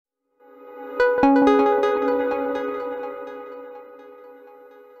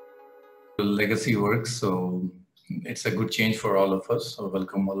legacy work, so it's a good change for all of us. So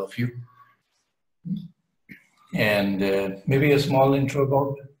welcome all of you. And maybe a small intro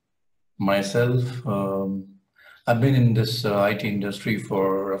about myself. I've been in this IT industry for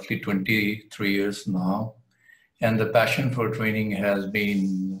roughly 23 years now, and the passion for training has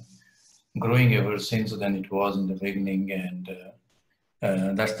been growing ever since than it was in the beginning. And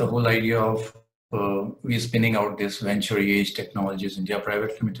that's the whole idea of we spinning out this Venture Age Technologies India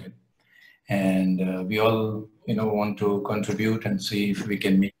Private Limited. And we all, want to contribute and see if we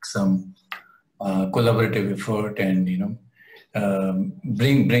can make some collaborative effort and,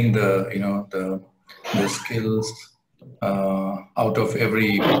 bring the skills out of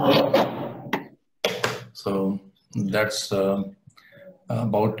every. So that's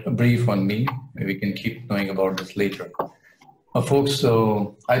about a brief on me. We can keep knowing about this later. Folks, so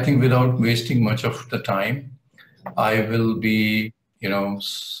I think without wasting much of the time, I will be,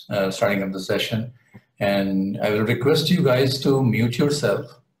 starting up the session, and I will request you guys to mute yourself.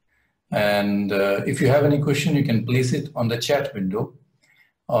 And if you have any question, you can place it on the chat window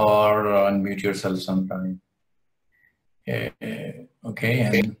or unmute yourself sometime.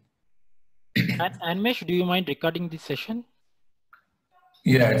 Okay. And Anmesh, do you mind recording this session?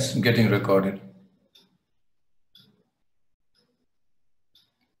 Yeah, it's getting recorded.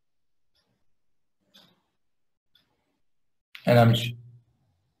 And I'm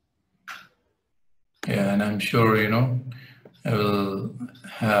sure, I will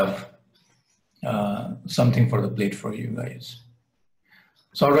have something for the plate for you guys.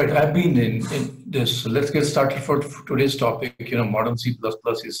 So, all right, I've been in this. Let's get started for today's topic. Modern C++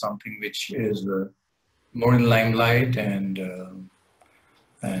 is something which is more in limelight, and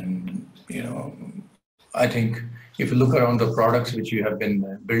I think if you look around the products which you have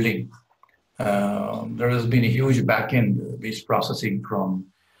been building, there has been a huge back-end-based processing from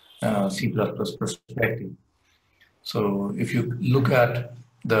C++ perspective. So if you look at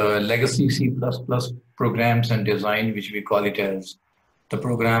the legacy C++ programs and design, which we call it as the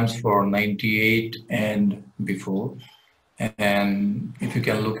programs for 98 and before, and if you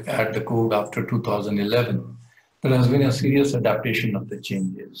can look at the code after 2011, there has been a serious adaptation of the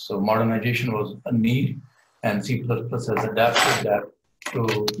changes. So modernization was a need, and C++ has adapted that to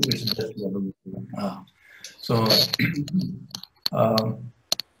its best level. So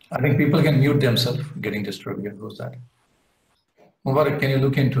I think people can mute themselves. Getting disturbed here. Who's that? Mubarak, can you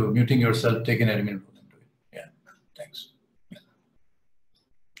look into muting yourself? Take an admin for them to it. Yeah, thanks. Yeah.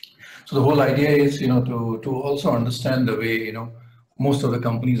 So the whole idea is, to also understand the way, most of the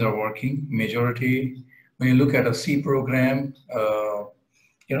companies are working. Majority, when you look at a C program,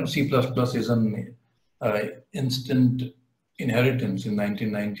 C++ is an instant inheritance. In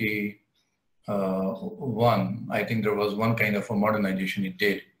 1991, I think there was one kind of a modernization it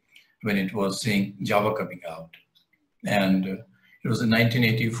did when it was seeing Java coming out. And it was in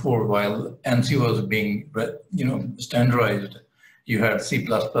 1984, while ANSI was being, standardized, you had C++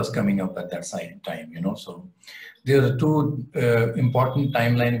 coming up at that time, So there are two important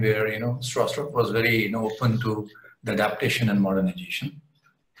timelines where, Strostrup was very, open to the adaptation and modernization.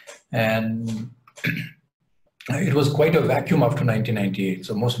 And it was quite a vacuum after 1998.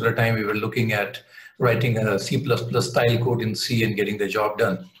 So most of the time we were looking at writing a C++ style code in C and getting the job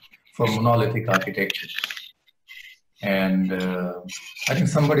done for monolithic architecture. And I think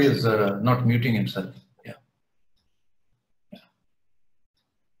somebody is not muting himself. Yeah.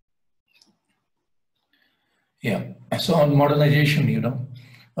 Yeah. So on modernization, you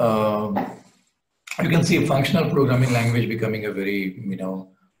can see a functional programming language becoming a very,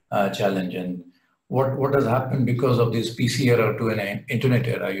 challenge. And what has happened because of this PC era to an internet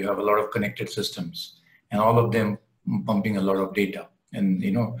era, you have a lot of connected systems and all of them pumping a lot of data. And,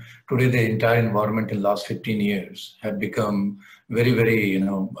 today the entire environment in the last 15 years have become very, very,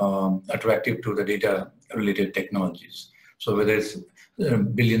 attractive to the data related technologies. So whether it's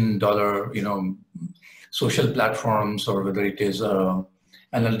billion-dollar, social platforms, or whether it is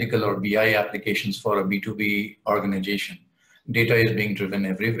analytical or BI applications for a B2B organization, data is being driven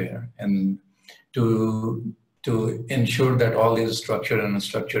everywhere. And to ensure that all these structured and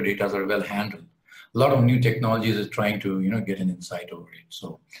unstructured data are well handled, a lot of new technologies is trying to get an insight over it.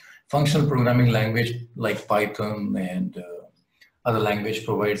 So functional programming language like Python and other language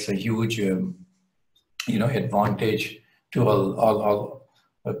provides a huge advantage to all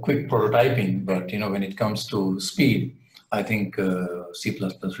quick prototyping. But when it comes to speed, I think C++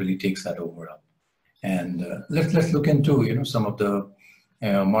 really takes that over up. And let's look into some of the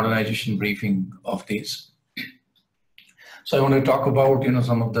modernization briefing of these. So I want to talk about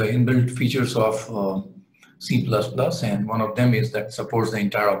some of the inbuilt features of C++, and one of them is that supports the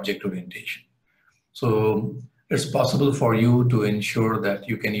entire object orientation. So it's possible for you to ensure that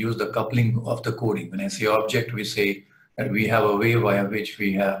you can use the coupling of the coding. When I say object, we say that we have a way via which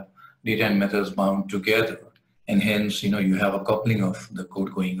we have data and methods bound together. And hence, you have a coupling of the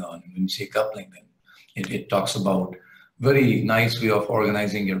code going on. When you say coupling, then it talks about very nice way of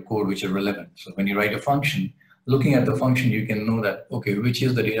organizing your code which is relevant. So when you write a function, looking at the function, you can know that, okay, which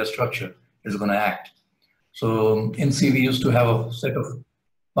is the data structure is going to act. So in C, we used to have a set of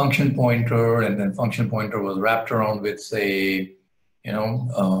function pointer, and then function pointer was wrapped around with, say,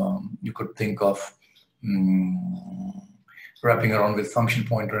 you could think of wrapping around with function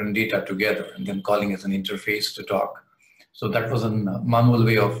pointer and data together, and then calling as an interface to talk. So that was a manual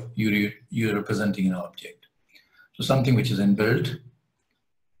way of you representing an object. So something which is inbuilt.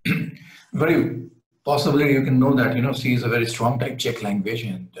 Very possibly you can know that C is a very strong type check language,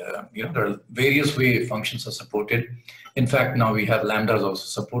 and there are various way functions are supported. In fact, now we have lambdas also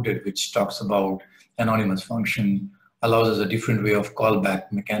supported, which talks about anonymous function, allows us a different way of callback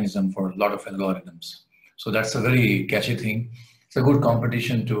mechanism for a lot of algorithms. So that's a very catchy thing. It's a good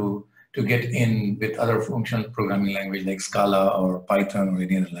competition to get in with other functional programming language like Scala or Python or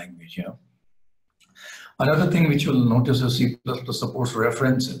any other language. Another thing which you'll notice is C++ supports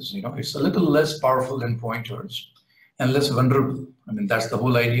references. It's a little less powerful than pointers and less vulnerable. I mean, that's the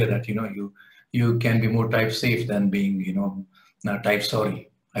whole idea, that you can be more type safe than being type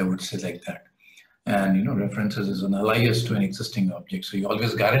sorry, I would say, like that. And references is an alias to an existing object, so you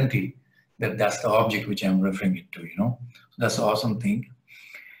always guarantee that that's the object which I'm referring it to. So that's an awesome thing.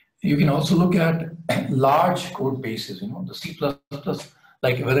 You can also look at large code bases. The C++,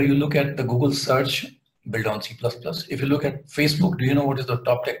 like whether you look at the Google search built on C++. If you look at Facebook, do you know what is the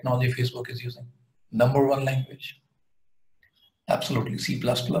top technology Facebook is using? #1 language. Absolutely, C++.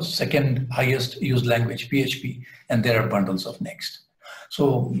 Second highest used language, PHP, and there are bundles of Next.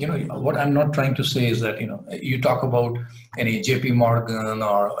 So, what I'm not trying to say is that, you talk about any JP Morgan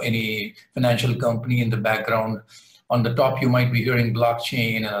or any financial company in the background. On the top, you might be hearing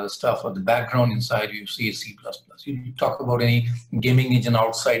blockchain and other stuff, or the background inside you see C++. You talk about any gaming engine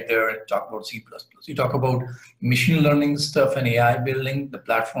outside there, talk about C++. You talk about machine learning stuff and AI building, the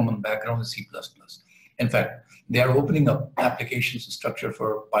platform on the background is C++. In fact, they are opening up applications structure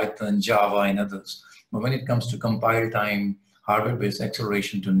for Python, Java, and others. But when it comes to compile time, hardware-based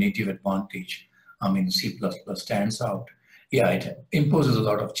acceleration to native advantage, C++ stands out. Yeah, it imposes a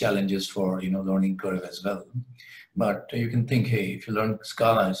lot of challenges for learning curve as well. But you can think, hey, if you learn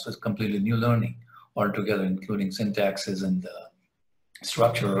Scala, it's a completely new learning altogether, including syntaxes and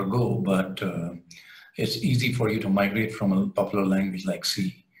structure or Go. But it's easy for you to migrate from a popular language like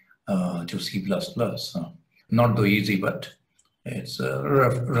C to C++. Not though easy, but it's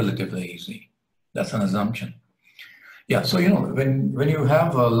relatively easy. That's an assumption. Yeah, so when you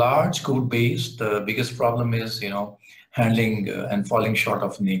have a large code base, the biggest problem is handling and falling short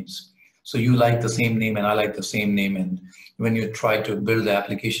of names. So you like the same name and I like the same name, and when you try to build the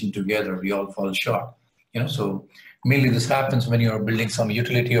application together, we all fall short. So mainly this happens when you are building some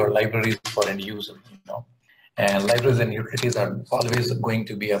utility or libraries for end user. And libraries and utilities are always going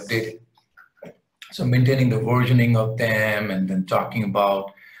to be updated. So maintaining the versioning of them and then talking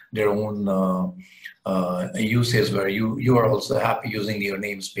about their own uses where you are also happy using your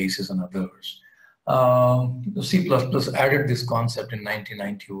namespaces and others. C++ added this concept in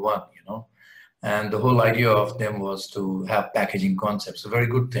 1991, and the whole idea of them was to have packaging concepts. A very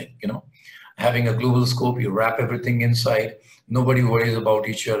good thing, having a global scope, you wrap everything inside. Nobody worries about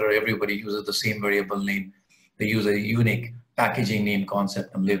each other. Everybody uses the same variable name. They use a unique packaging name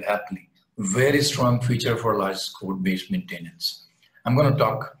concept and live happily. Very strong feature for large code-based maintenance. I'm going to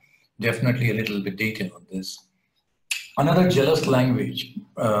talk definitely a little bit detail on this. Another jealous language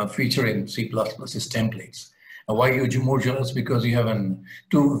feature in C++ is templates. And why are you more jealous? Because you have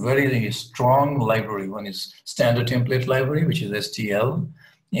two very strong library. One is standard template library, which is STL,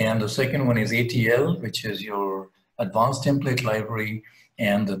 and the second one is ATL, which is your advanced template library,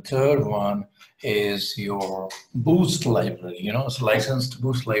 and the third one is your Boost library. It's licensed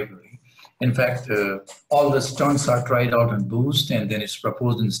Boost library. In fact, all the stunts are tried out in Boost, and then it's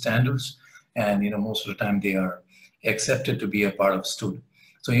proposed in standards, and most of the time they are accepted to be a part of student.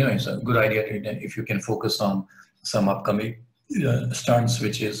 So it's a good idea if you can focus on some upcoming stunts,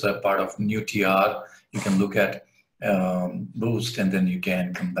 which is a part of new TR. You can look at Boost, and then you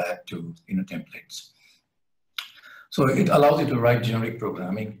can come back to templates. So it allows you to write generic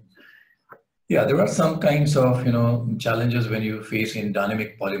programming. Yeah, there are some kinds of challenges when you face in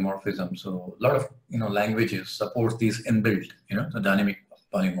dynamic polymorphism. So a lot of languages support these inbuilt the dynamic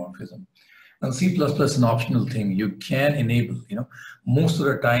polymorphism. And C++ is an optional thing. You can enable most of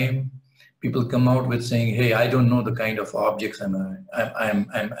the time people come out with saying, hey, I don't know the kind of objects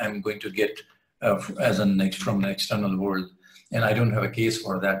I'm going to get from an external world, and I don't have a case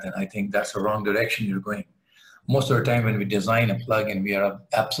for that, then I think that's the wrong direction you're going. Most of the time when we design a plugin, we are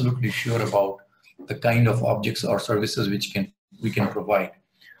absolutely sure about the kind of objects or services which we can provide.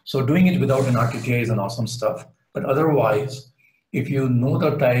 So doing it without an RTTI is an awesome stuff. But otherwise, if you know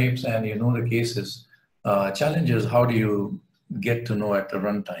the types and you know the cases, challenge is how do you get to know at the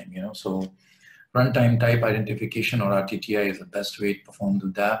runtime, you know? So runtime type identification or RTTI is the best way to perform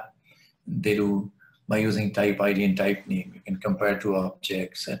that. They do by using type ID and type name. You can compare two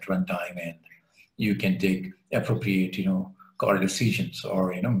objects at runtime, and you can take appropriate, call decisions,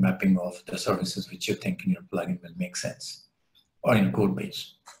 or mapping of the services which you think in your plugin will make sense, or in code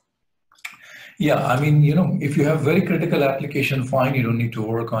base. Yeah, I mean, if you have very critical application, fine, you don't need to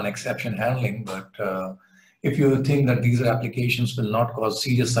work on exception handling. But if you think that these applications will not cause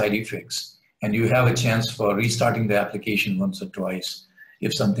serious side effects, and you have a chance for restarting the application once or twice,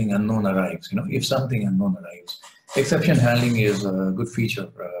 if something unknown arrives, exception handling is a good feature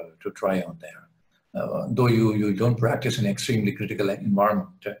to try on there. Though you don't practice in extremely critical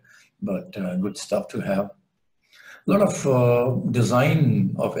environment, but good stuff to have. A lot of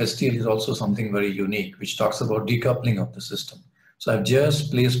design of STL is also something very unique, which talks about decoupling of the system. So I've just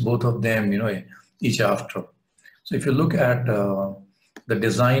placed both of them, each after. So if you look at the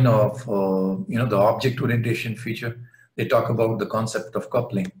design of, the object orientation feature, they talk about the concept of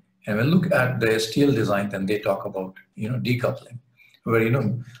coupling. And when we look at the STL design, then they talk about, decoupling, where,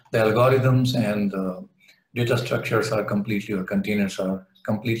 the algorithms and data structures are completely, or containers are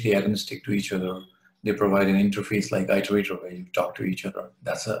completely agnostic to each other. They provide an interface like iterator where you talk to each other.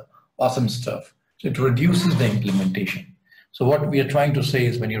 That's awesome stuff. So it reduces the implementation. So what we are trying to say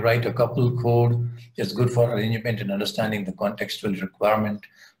is when you write a couple code, it's good for arrangement and understanding the contextual requirement.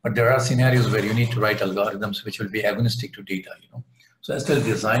 But there are scenarios where you need to write algorithms which will be agnostic to data. So STL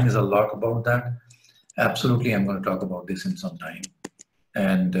design is a lot about that. Absolutely, I'm going to talk about this in some time.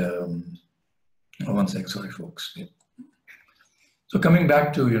 And one sec, sorry, folks. Yeah. So coming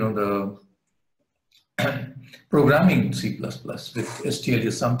back to the programming C++ with STL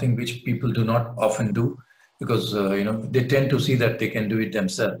is something which people do not often do because they tend to see that they can do it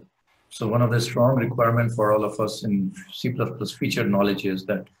themselves. So one of the strong requirements for all of us in C++ feature knowledge is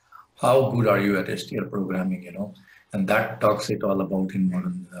that how good are you at STL programming, and that talks it all about in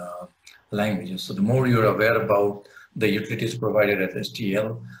modern languages. So the more you're aware about the utilities provided at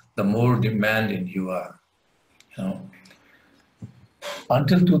STL, the more demanding you are.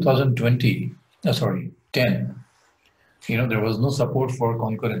 Until 2020, 10, there was no support for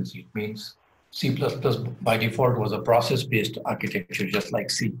concurrency. It means C++ by default was a process-based architecture, just like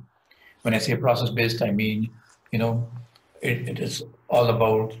C. When I say process-based, I mean, it is all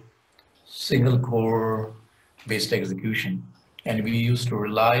about single core based execution. And we used to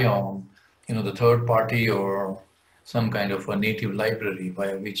rely on, the third party or some kind of a native library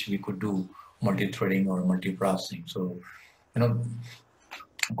by which we could do multi-threading or multi-processing. So,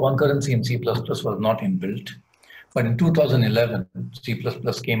 concurrency in C++ was not inbuilt. But in 2011, C++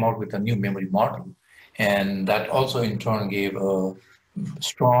 came out with a new memory model. And that also in turn gave a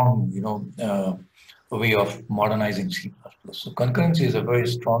strong, way of modernizing C++. So concurrency is a very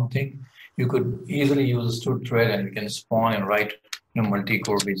strong thing. You could easily use a stood thread and you can spawn and write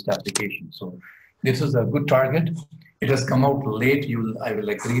multi-core based applications. So this is a good target. It has come out late. I will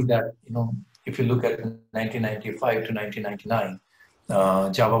agree that, if you look at 1995 to 1999,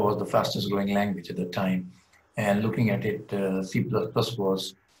 Java was the fastest growing language at the time. And looking at it, C++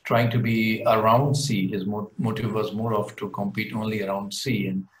 was trying to be around C. His motive was more of to compete only around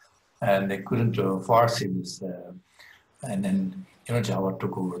C, and they couldn't force this. And then, Java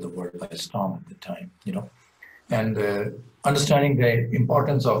took over the world by storm at the time, And understanding the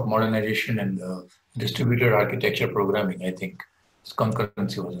importance of modernization and distributed architecture programming, I think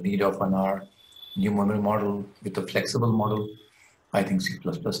concurrency was a need of an hour. New memory model with a flexible model, I think C++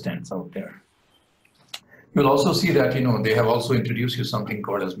 stands out there. You'll also see that, they have also introduced you something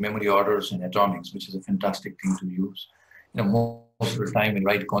called as memory orders and atomics, which is a fantastic thing to use. Most of the time when you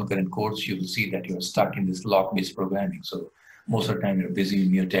write concurrent codes, you will see that you're stuck in this lock-based programming. So most of the time you're busy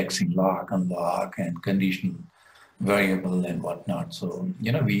mutexing lock, unlock, and conditional variable and whatnot. So,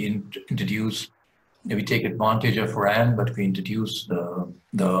 we take advantage of RAM, but we introduce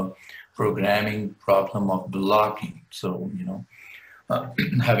the programming problem of blocking. So,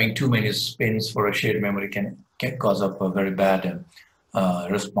 having too many spins for a shared memory can cause up a very bad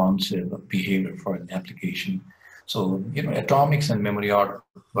responsive behavior for an application. So, atomics and memory order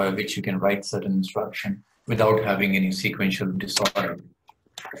by which you can write certain instruction without having any sequential disorder.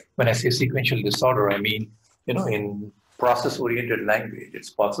 When I say sequential disorder, I mean, in process-oriented language, it's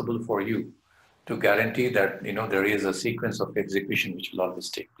possible for you to guarantee that, there is a sequence of execution which will always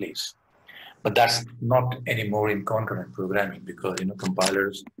take place. But that's not anymore in concurrent programming because,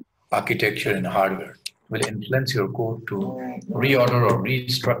 compilers, architecture, and hardware will influence your code to reorder or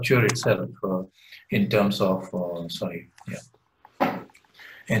restructure itself in terms of,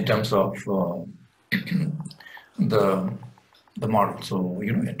 in terms of the model. So,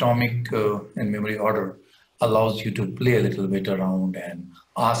 atomic and memory order allows you to play a little bit around and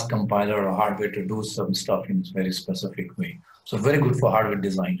ask compiler or hardware to do some stuff in a very specific way. So very good for hardware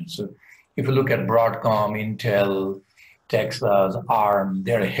designers. So if you look at Broadcom, Intel, Texas, ARM,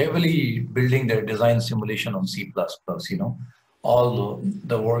 they're heavily building their design simulation on C++, All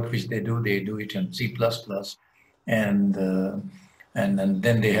the work which they do it in C++. And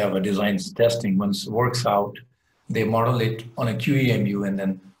then they have a design testing. Once it works out, they model it on a QEMU, and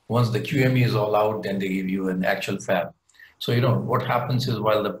then once the QEMU is all out, then they give you an actual fab. So, what happens is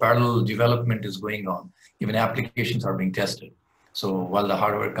while the parallel development is going on, even applications are being tested. So while the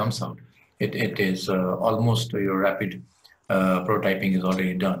hardware comes out, it is almost your rapid prototyping is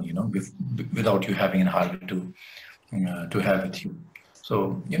already done, without you having a hardware to have with you.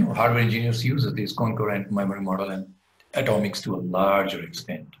 So, hardware engineers use this concurrent memory model and atomics to a larger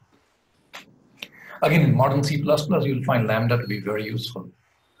extent. Again, in modern C++, you'll find Lambda to be very useful,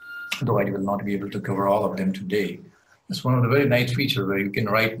 though I will not be able to cover all of them today. It's one of the very nice features where you can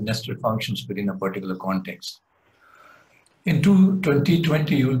write nested functions within a particular context. In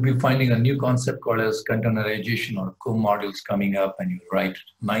 2020, you will be finding a new concept called as containerization or co-modules coming up, and you write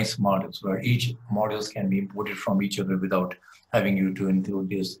nice models where each modules can be imported from each other without having you to include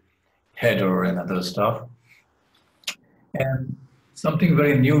this header and other stuff. And something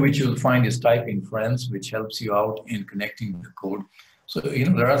very new which you'll find is type inference, which helps you out in connecting the code. So,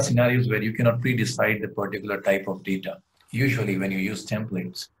 there are scenarios where you cannot pre-decide the particular type of data. Usually when you use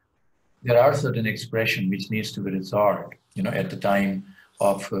templates, there are certain expression which needs to be resolved, at the time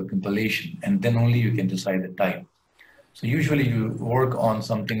of compilation, and then only you can decide the type. So usually you work on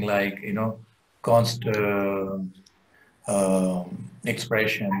something like, const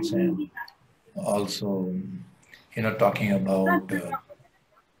expressions, and also, talking about,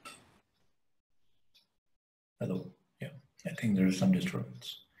 hello, yeah, I think there is some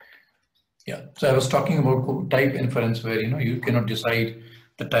disturbance. Yeah, so I was talking about type inference where, you cannot decide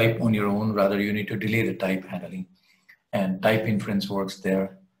the type on your own, rather you need to delay the type handling, and type inference works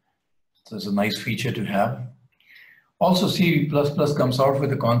there. So it's a nice feature to have. Also, C++ comes out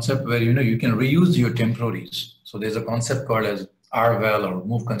with a concept where, you can reuse your temporaries. So there's a concept called as rval or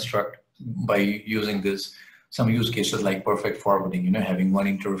move construct by using this. Some use cases like perfect forwarding, having one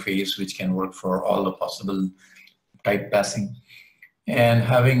interface which can work for all the possible type passing, and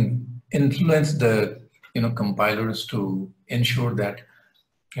having influenced the, compilers to ensure that,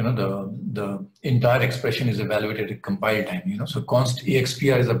 the entire expression is evaluated at compile time, So const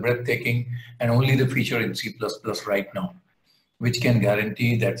expr is a breathtaking and only the feature in C++ right now, which can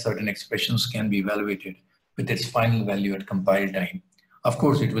guarantee that certain expressions can be evaluated with its final value at compile time. Of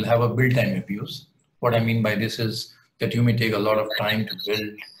course, it will have a build time abuse. What I mean by this is that you may take a lot of time to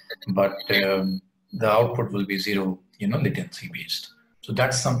build, but the output will be zero, latency based. So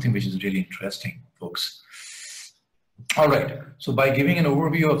that's something which is really interesting, folks. All right, so by giving an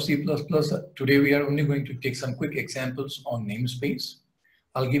overview of C++, today we are only going to take some quick examples on namespace.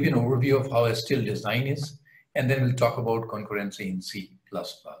 I'll give you an overview of how a still design is, and then we'll talk about concurrency in C++.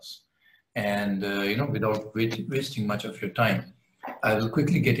 And, without wasting much of your time, I will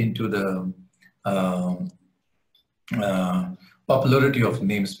quickly get into the popularity of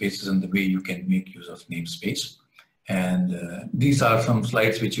namespaces and the way you can make use of namespace. And these are some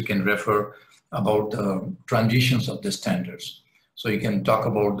slides which you can refer about the transitions of the standards. So you can talk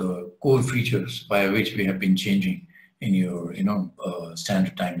about the core features by which we have been changing in your,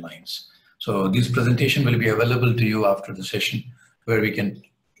 standard timelines. So this presentation will be available to you after the session, where we can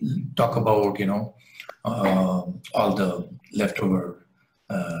talk about, all the leftover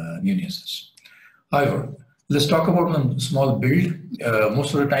nuances. However, let's talk about a small build.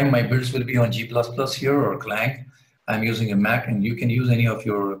 Most of the time, my builds will be on G++ here or Clang. I'm using a Mac, and you can use any of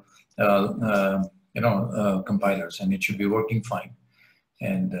your compilers, and it should be working fine.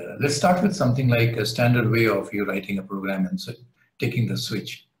 And let's start with something like a standard way of you writing a program and taking the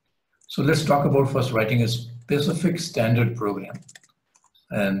switch. So let's talk about first writing a specific standard program.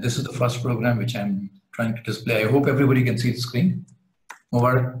 And this is the first program which I'm trying to display. I hope everybody can see the screen.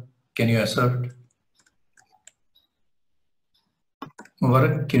 Mubarak, can you assert?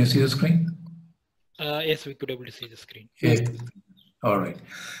 Mubarak, can you see the screen? Yes, we could able to see the screen. Yes. All right.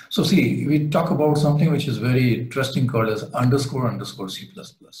 So see, we talk about something which is very interesting called as __ C++.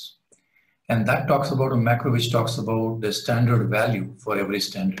 And that talks about a macro which talks about the standard value for every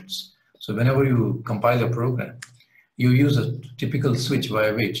standards. So whenever you compile a program, you use a typical switch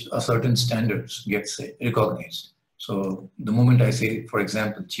via which a certain standards gets recognized. So the moment I say, for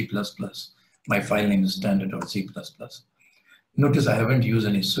example, C++, my file name is standard.c++. Notice I haven't used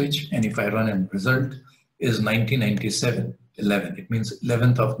any switch, and if I run a result is 1997, 11. It means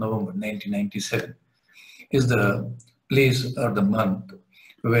 11th of November, 1997 is the place or the month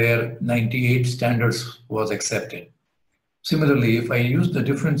where 98 standards was accepted. Similarly, if I use the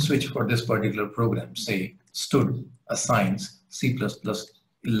different switch for this particular program, say stud assigns C++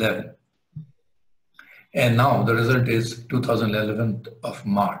 11, and now the result is 2011 of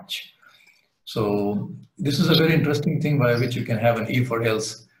March. So this is a very interesting thing by which you can have an if or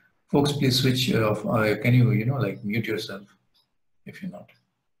else. Folks, please switch off. Can you, like mute yourself if you're not?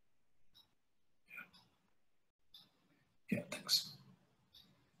 Yeah, thanks.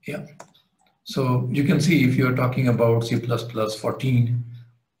 Yeah. So you can see if you're talking about C++ 14,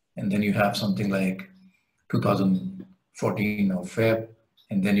 and then you have something like 2014 or Feb,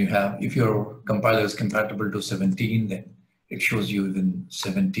 and then you have, if your compiler is compatible to 17, then it shows you even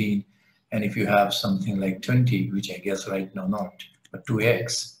 17. And if you have something like 20, which I guess right now not, but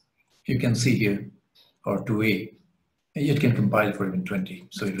 2x, you can see here, or 2a, it can compile for even 20.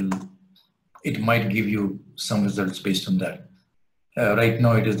 So it might give you some results based on that. Right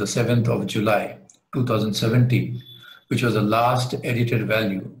now it is the 7th of July, 2017, which was the last edited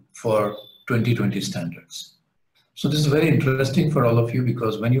value for 2020 standards. So this is very interesting for all of you,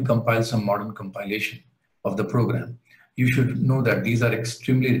 because when you compile some modern compilation of the program, you should know that these are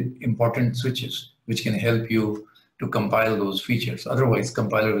extremely important switches which can help you to compile those features. Otherwise,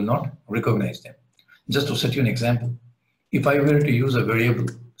 compiler will not recognize them. Just to set you an example, if I were to use a variable,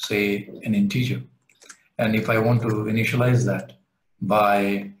 say an integer, and if I want to initialize that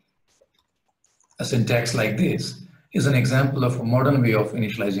by a syntax like this, is an example of a modern way of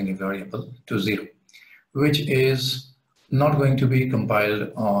initializing a variable to 0, which is not going to be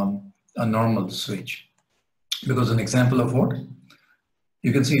compiled on a normal switch. Because an example of what?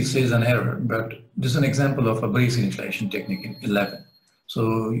 You can see it says an error, but this is an example of a brace initialization technique in 11.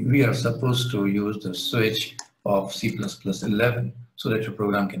 So we are supposed to use the switch of C++ 11 so that your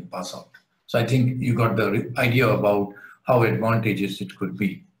program can pass out. So I think you got the idea about how advantageous it could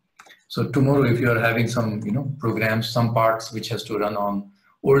be. So tomorrow, if you are having some, programs, some parts which has to run on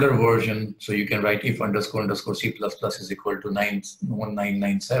older version, so you can write if __ C++ is equal to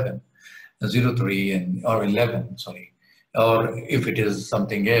 1997. 03 and or 11, sorry, or if it is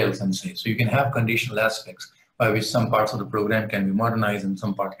something else, and say, so you can have conditional aspects by which some parts of the program can be modernized and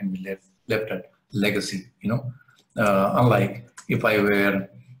some part can be left at legacy. Unlike if I were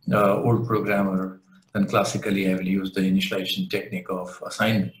old programmer, then classically I will use the initialization technique of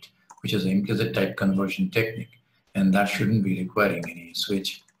assignment, which is an implicit type conversion technique, and that shouldn't be requiring any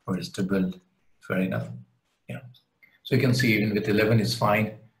switch for it to build. Fair enough. Yeah. So you can see even with 11 is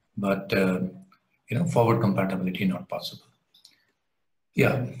fine, but forward compatibility not possible.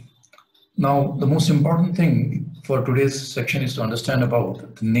 Yeah. Now the most important thing for today's section is to understand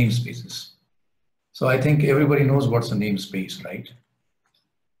about the namespaces. So I think everybody knows what's a namespace, right?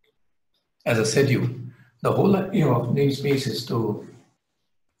 As I said, the whole idea of namespace is to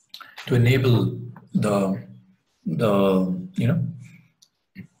enable the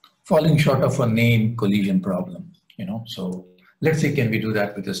falling short of a name collision problem. So let's say, can we do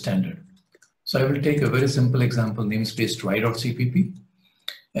that with a standard? So I will take a very simple example, namespace try.cpp.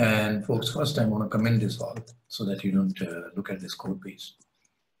 And folks, first I want to comment this all so that you don't look at this code base.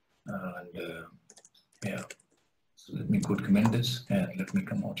 Yeah, so let me comment this, and let me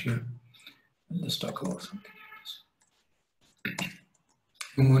come out here and let's talk about something else.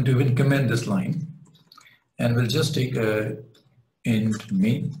 I'm going to even comment this line, and we'll just take a int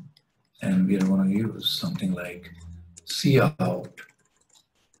main, and we are going to use something like cout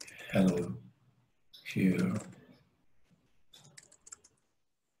hello here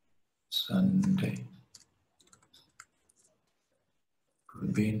Sunday.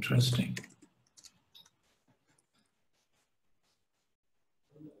 Could be interesting.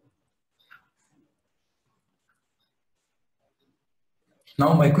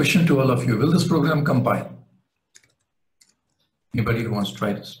 Now my question to all of you, will this program compile? Anybody who wants to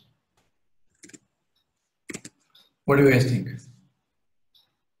try this? What do you guys think?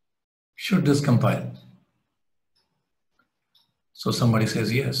 Should this compile? So somebody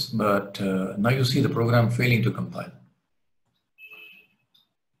says yes, but now you see the program failing to compile.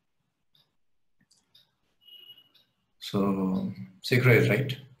 So Sekra is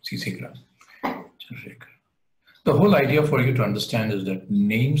right, C Sekra. The whole idea for you to understand is that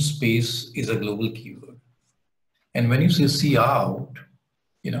namespace is a global keyword. And when you say C out,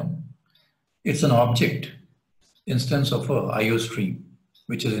 it's an object instance of a IO stream,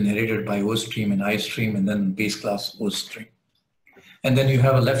 which is inherited by O stream and I stream and then base class O stream. And then you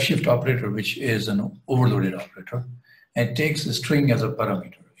have a left shift operator, which is an overloaded operator, and takes a string as a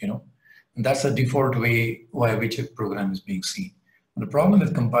parameter, and that's the default way by which a program is being seen. And the problem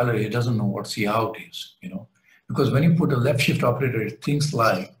with compiler, it doesn't know what C out is, because when you put a left shift operator, it thinks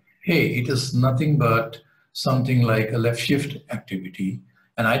like, hey, it is nothing but something like a left shift activity,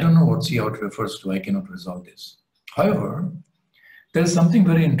 and I don't know what C out refers to, I cannot resolve this. However, there's something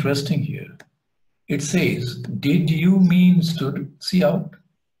very interesting here. It says, did you mean stood C out?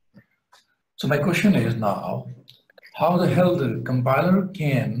 So my question is now, how the hell the compiler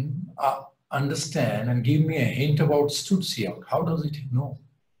can understand and give me a hint about stood C out? How does it know?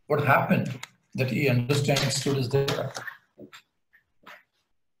 What happened that he understands stood is there?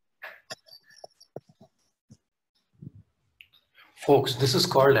 Folks, this is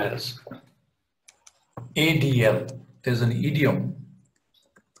called as ADL. There's an idiom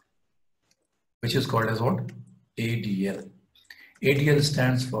which is called as what? ADL. ADL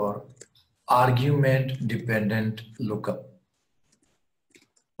stands for Argument Dependent Lookup.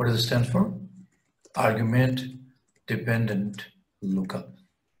 What does it stand for? Argument Dependent Lookup.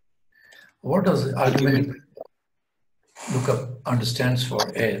 What does argument lookup understands for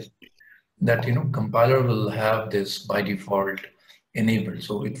is that compiler will have this by default enabled.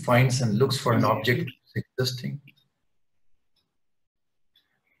 So it finds and looks for an object existing.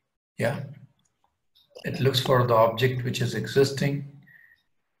 Yeah. It looks for the object which is existing,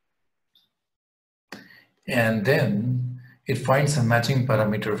 and then it finds a matching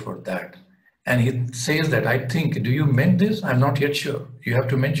parameter for that. And it says that, I think, do you meant this? I'm not yet sure. You have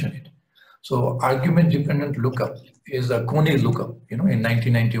to mention it. So argument dependent lookup is a Koenig lookup. In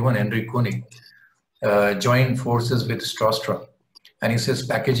 1991, Henry Koenig joined forces with Strastra, and he says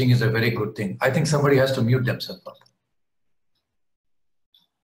packaging is a very good thing. I think somebody has to mute themselves up.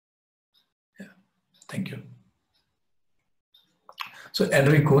 Thank you. So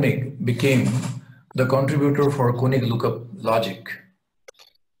Henry Koenig became the contributor for Koenig lookup logic.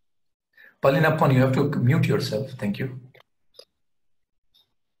 Palinappan, you have to mute yourself. Thank you.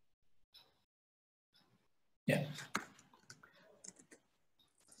 Yeah.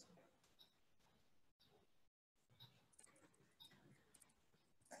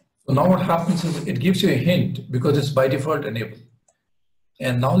 So now what happens is it gives you a hint because it's by default enabled.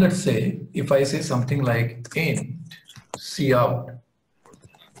 And now let's say, if I say something like int C out,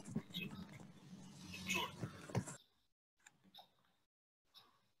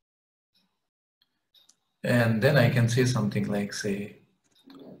 and then I can say something like, say,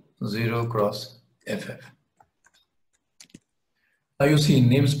 0 cross FF. Now you see in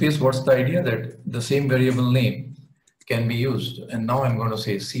namespace, what's the idea? That the same variable name can be used. And now I'm going to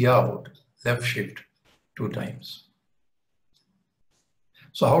say C out, left shift 2 times.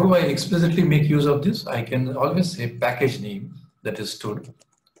 So how do I explicitly make use of this? I can always say package name, that is stood,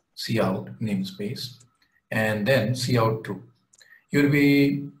 C out namespace, and then C out 2. You'll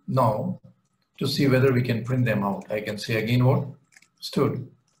be now to see whether we can print them out. I can say again what? Stood,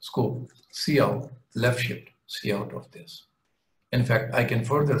 scope, C out, left shift, C out of this. In fact, I can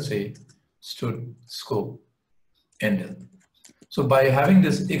further say stood, scope, ended. So by having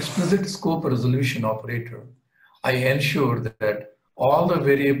this explicit scope resolution operator, I ensure that all the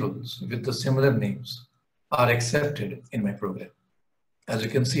variables with the similar names are accepted in my program. As you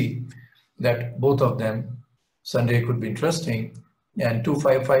can see that both of them, Sunday could be interesting, and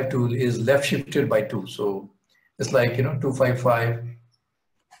 2552 is left shifted by 2. So it's like, 255,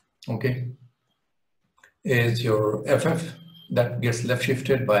 okay, is your FF that gets left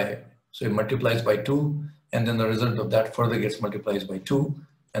shifted by, so it multiplies by 2, and then the result of that further gets multiplied by 2,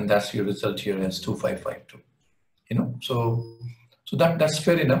 and that's your result here as 2552. So that's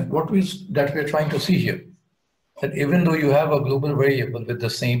fair enough. What we're trying to see here, that even though you have a global variable with the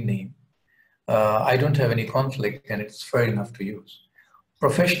same name, I don't have any conflict, and it's fair enough to use.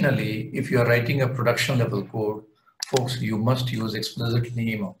 Professionally, if you're writing a production level code, folks, you must use explicit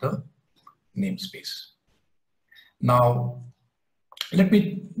name of the namespace. Now, let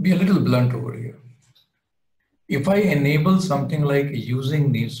me be a little blunt over here. If I enable something like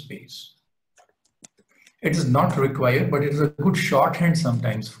using namespace, it is not required, but it is a good shorthand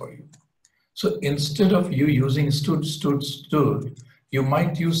sometimes for you. So instead of you using stood, you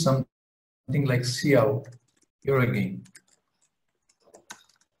might use something like C out here again.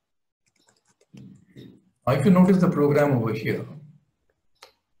 Now, if you notice the program over here,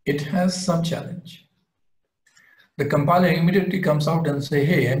 it has some challenge. The compiler immediately comes out and say,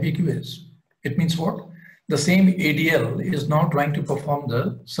 hey, ambiguous. It means what? The same ADL is now trying to perform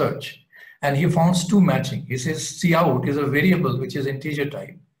the search. And he found two matching. He says cout is a variable which is integer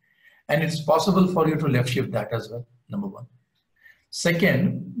type. And it's possible for you to left shift that as well, number one.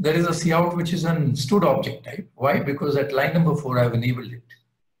 Second, there is a cout which is an stood object type. Why? Because at line number 4, I've enabled it.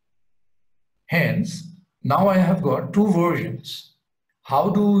 Hence, now I have got two versions. How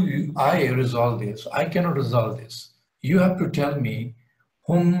do I resolve this? I cannot resolve this. You have to tell me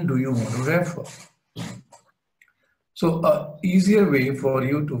whom do you want to refer. So an easier way for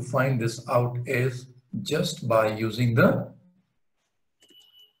you to find this out is just by using the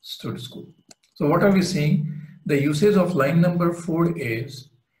stood scope. So what are we seeing? The usage of line number 4 is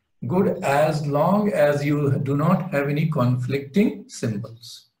good as long as you do not have any conflicting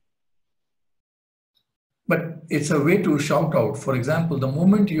symbols. But it's a way to shout out. For example, the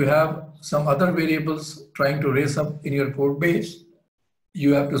moment you have some other variables trying to raise up in your code base,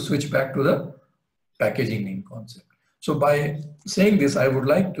 you have to switch back to the packaging name concept. So by saying this, I would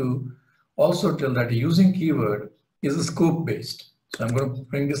like to also tell that using keyword is a scope based. So I'm going to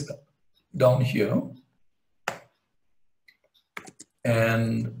bring this down here.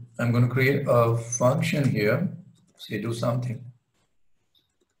 And I'm going to create a function here. Say do something.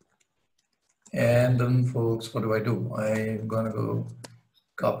 And then folks, what do? I'm going to go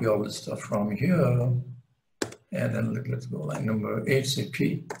copy all this stuff from here. And then let's go line number 8, say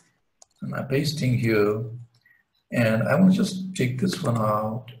P. And I'm pasting here. And I want to just take this one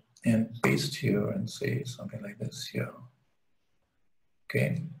out and paste here and say something like this here.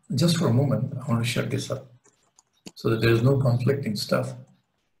 Okay, just for a moment, I want to shut this up so that there's no conflicting stuff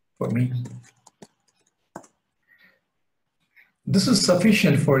for me. This is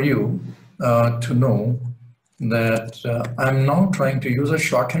sufficient for you to know that I'm now trying to use a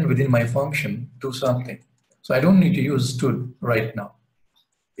shorthand within my function to something. So I don't need to use stood right now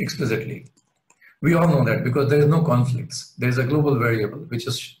explicitly. We all know that because there is no conflicts. There is a global variable which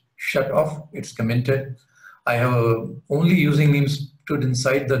is shut off, it's commented. I have only using name stood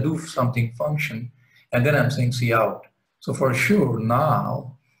inside the do something function, and then I'm saying cout. So for sure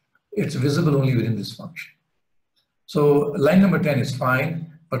now it's visible only within this function. So line number 10 is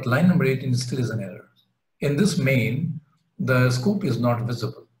fine, but line number 18 still is an error. In this main, the scope is not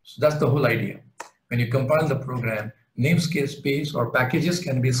visible. So that's the whole idea. When you compile the program, namespace or packages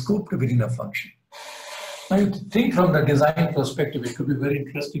can be scoped within a function. Now you think from the design perspective, it could be very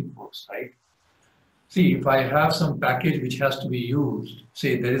interesting for us, right? See, if I have some package which has to be used,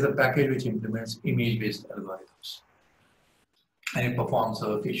 say there is a package which implements image-based algorithms and it performs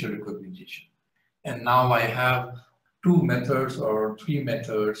a facial recognition. And now I have 2 methods or 3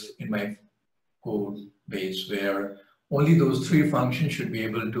 methods in my code base where only those 3 functions should be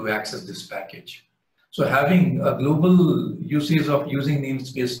able to access this package. So having a global usage of using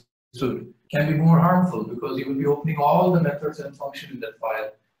namespace can be more harmful because you will be opening all the methods and functions in that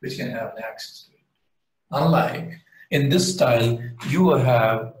file which can have access to it. Unlike in this style, you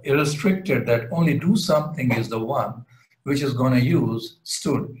have restricted that only do something is the one which is going to use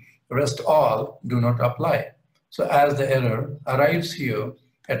stood. The rest all do not apply. So as the error arrives here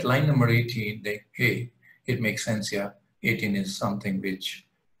at line number 18, hey, it makes sense, yeah. 18 is something which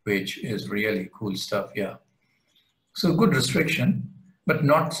is really cool stuff, yeah. So good restriction, but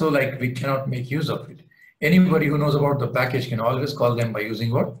not so like we cannot make use of it. Anybody who knows about the package can always call them by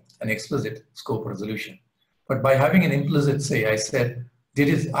using what? An explicit scope resolution. But by having an implicit say, I said,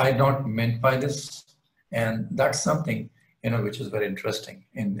 I not meant by this, and that's something which is very interesting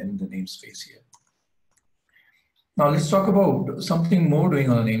in the namespace here. Now let's talk about something more doing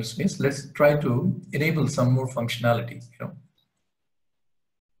on a namespace. Let's try to enable some more functionality.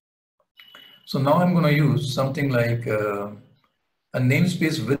 So now I'm going to use something like a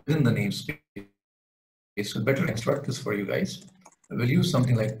namespace within the namespace. So better construct this for you guys. We'll use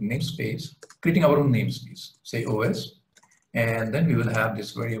something like namespace, creating our own namespace, say OS, and then we will have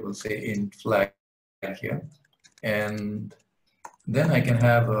this variable, say int flag here, and then I can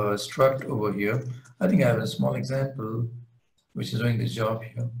have a struct over here. I think I have a small example which is doing this job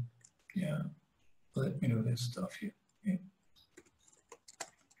here. Yeah, let me do this stuff here. Yeah.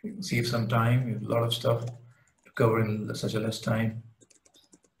 Save some time. We have a lot of stuff to cover in such a less time.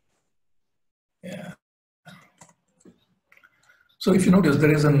 Yeah. So if you notice,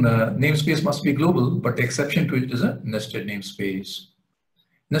 there is a namespace must be global, but the exception to it is a nested namespace.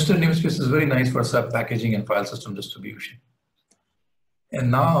 Nested namespace is very nice for sub-packaging and file system distribution.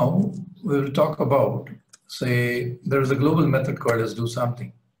 And now we will talk about, say, there is a global method called as do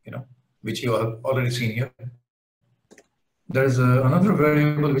something, which you have already seen here. There's another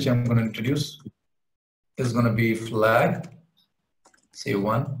variable which I'm going to introduce. Is going to be flag, say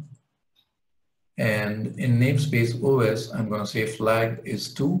 1. And in namespace OS, I'm going to say flag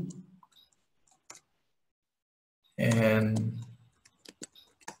is 2. And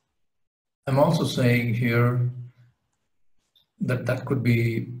I'm also saying here that that could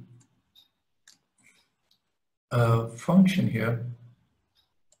be a function here.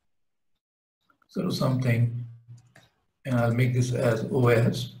 So something, and I'll make this as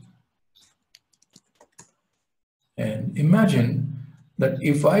OS. And imagine that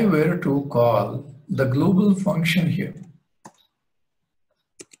if I were to call the global function here,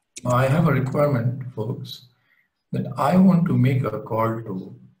 I have a requirement, folks, that I want to make a call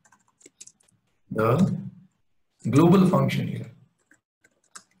to the global function here.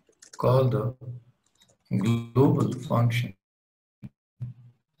 Call the global function.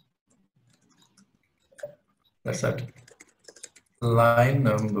 That's at line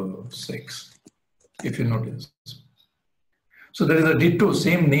number 6, if you notice. So there is a ditto,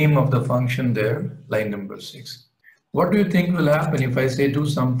 same name of the function there, line number 6. What do you think will happen if I say do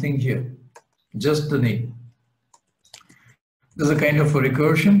something here? Just the name. There's a kind of a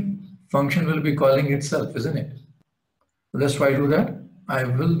recursion. Function will be calling itself, isn't it? Let's try to do that. I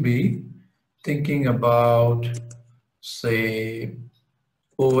will be thinking about, say,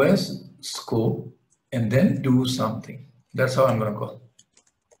 OS scope and then do something. That's how I'm going to call.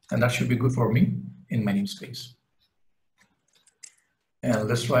 And that should be good for me in my namespace. And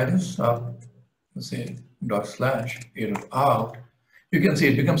let's try this up. Let's say /error out. You can see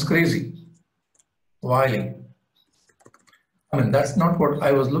it becomes crazy. Wily. I mean, that's not what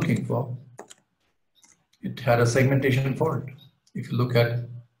I was looking for. It had a segmentation fault. If you look at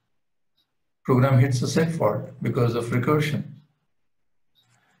program hits a set fault because of recursion.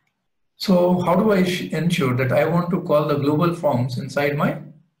 So how do I ensure that I want to call the global forms inside my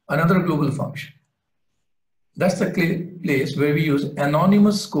another global function? That's the place where we use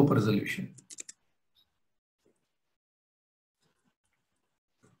anonymous scope resolution.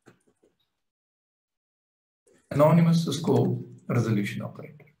 Anonymous scope resolution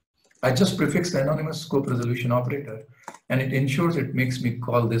operator. I just prefix the anonymous scope resolution operator, and it ensures it makes me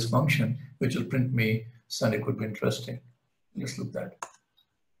call this function, which will print me Sunday could be interesting. Let's look at that.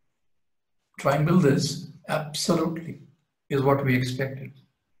 Try and build this. Absolutely is what we expected.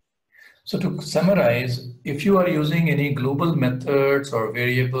 So to summarize, if you are using any global methods or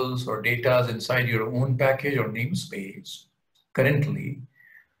variables or data inside your own package or namespace, currently,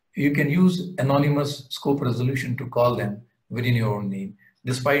 you can use anonymous scope resolution to call them within your own name,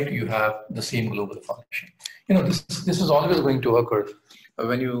 despite you have the same global function. You know, this is always going to occur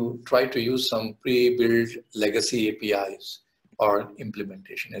when you try to use some pre-built legacy APIs or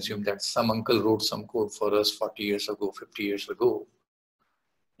implementation. Assume that some uncle wrote some code for us 40 years ago, 50 years ago,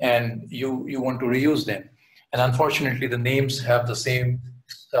 and you want to reuse them. And unfortunately, the names have the same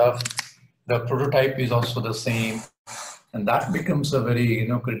stuff. The prototype is also the same. And that becomes a very,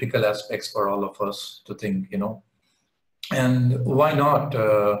 critical aspects for all of us to think, and why not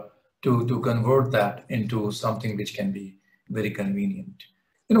to convert that into something which can be very convenient.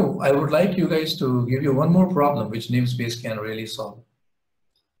 I would like you guys to give you one more problem which namespace can really solve.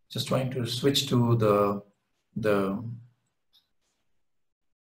 Just trying to switch to the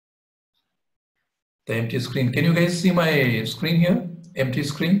empty screen. Can you guys see my screen here? Empty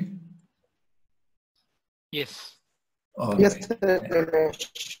screen? Yes. All yes. right.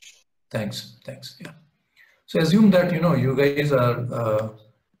 Thanks. Yeah. So assume that, you guys are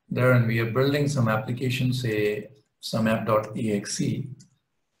there and we are building some applications, say some app.exe.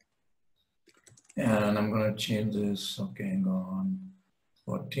 And I'm going to change this. Okay, hang on.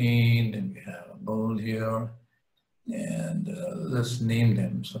 14, then we have a bold here. And let's name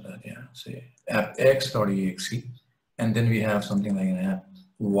them so that, say appx.exe. And then we have something like an app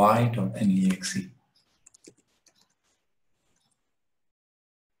y.nexe.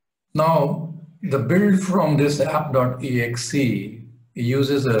 Now, the build from this app.exe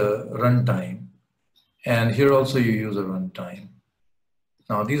uses a runtime. And here also you use a runtime.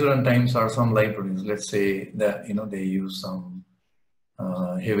 Now, these runtimes are some libraries. Let's say that, they use some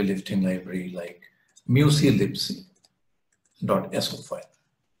heavy lifting library like musiclibc.so file.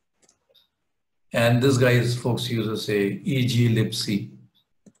 And this guys, folks uses a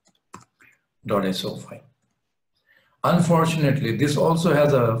eglibc.so file. Unfortunately, this also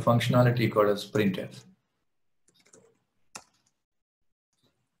has a functionality called as printf.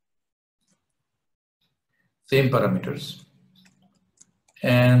 Same parameters.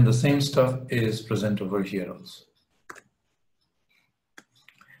 And the same stuff is present over here also.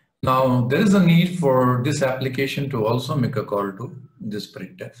 Now, there is a need for this application to also make a call to this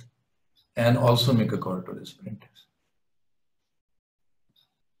printf and also make a call to this printf.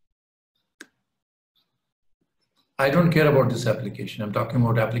 I don't care about this application. I'm talking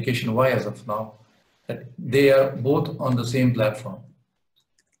about application Y as of now. That they are both on the same platform.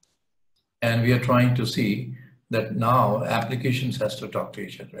 And we are trying to see that now applications has to talk to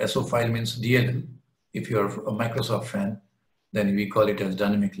each other. SO file means DLL. If you're a Microsoft fan, then we call it as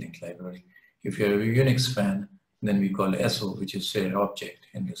dynamic link library. If you're a Unix fan, then we call it SO, which is shared object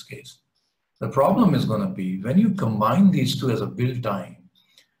in this case. The problem is going to be when you combine these two as a build time,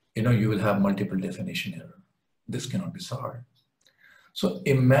 you will have multiple definition error. This cannot be solved. So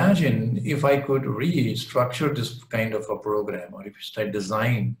imagine if I could restructure this kind of a program, or if you start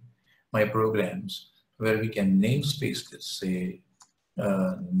design my programs where we can namespace this, say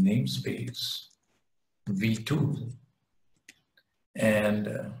namespace v2,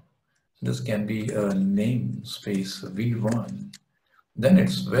 and this can be a namespace v1. Then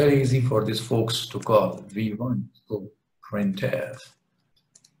it's very easy for these folks to call v1 so printf,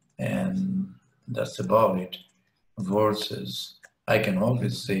 and that's about it. Versus I can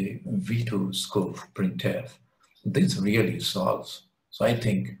always say v2 scope printf. This really solves. So I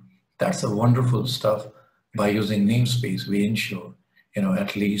think that's a wonderful stuff. By using namespace, we ensure,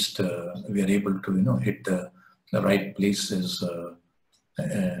 at least we are able to, hit the right places,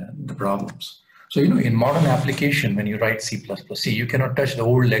 the problems. So, in modern application, when you write C++, see, you cannot touch the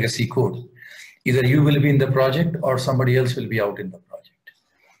old legacy code. Either you will be in the project or somebody else will be out in the project.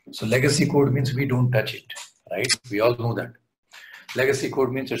 So legacy code means we don't touch it, right? We all know that. Legacy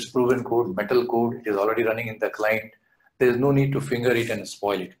code means it's proven code, metal code, it is already running in the client. There's no need to finger it and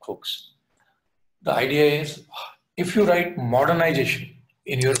spoil it, folks. The idea is, if you write modernization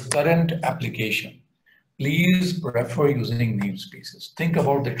in your current application, please prefer using namespaces. Think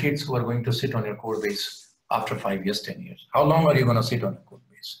about the kids who are going to sit on your code base after 5 years, 10 years. How long are you going to sit on a code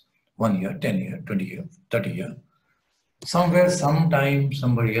base? 1 year, 10 years, 20 years, 30 years. Somewhere, sometime,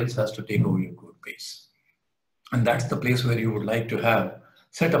 somebody else has to take over your code base. And that's the place where you would like to have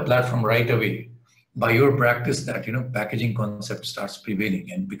set a platform right away. By your practice that, packaging concept starts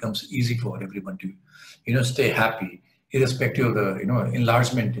prevailing and becomes easy for everyone to, stay happy, irrespective of the,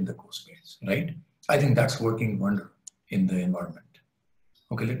 enlargement in the code space, right? I think that's working wonder in the environment.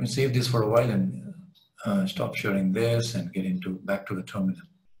 Okay, let me save this for a while and stop sharing this and get back to the terminal.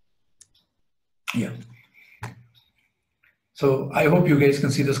 Yeah. So I hope you guys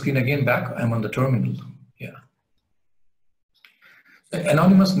can see the screen again back. I'm on the terminal. Yeah.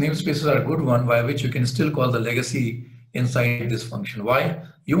 Anonymous namespaces are a good one by which you can still call the legacy inside this function. Why?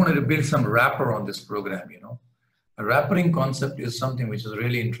 You wanted to build some wrapper on this program, A wrappering concept is something which is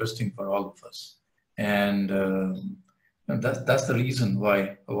really interesting for all of us. And that's the reason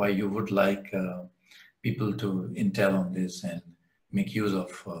why you would like people to intel on this and make use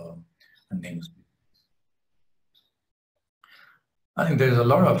of namespace. I think there's a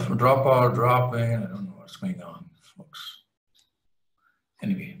lot of drop out, drop in. I don't know what's going on, folks.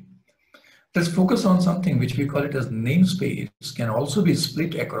 Anyway, let's focus on something which we call it as namespace can also be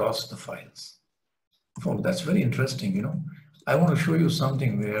split across the files. Oh, that's very interesting, I want to show you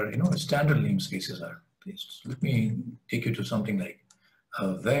something where, standard namespaces are placed. Let me take you to something like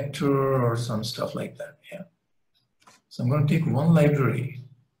a vector or some stuff like that, yeah. So I'm going to take one library.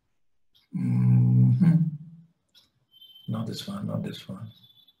 Not this one, not this one.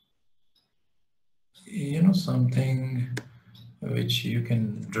 Something which you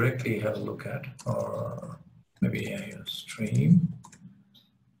can directly have a look at, or maybe a stream.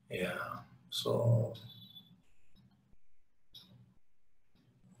 Yeah, so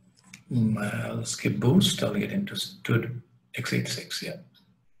I'll skip boost, I'll get into x86, yeah.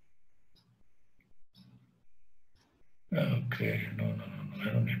 Okay, no, I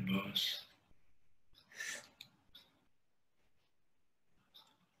don't need boost.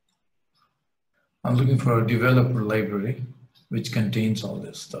 I'm looking for a developer library which contains all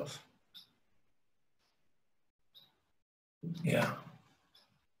this stuff. Yeah.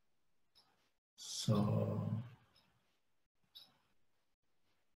 So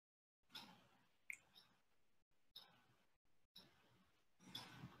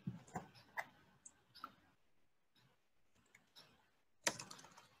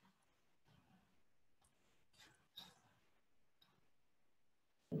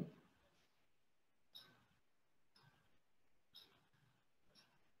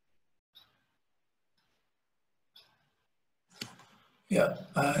yeah,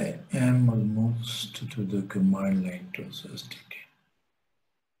 I am almost to the command line tools SDK.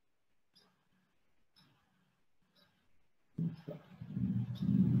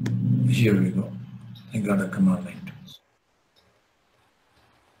 Here we go. I got a command line.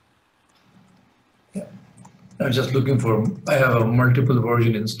 Yeah. I'm just looking for, I have a multiple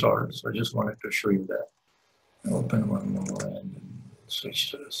version installed, so I just wanted to show you that. Open one more and then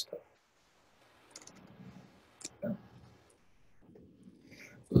switch to this stuff. Yeah.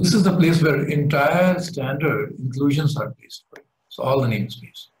 So this is the place where entire standard inclusions are placed for you. So all the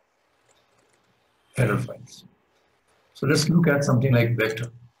namespace, header files. So let's look at something like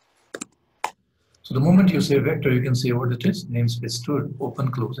vector. So the moment you say vector, you can see what it is, namespace stood,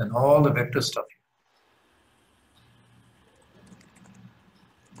 open, close, and all the vector stuff.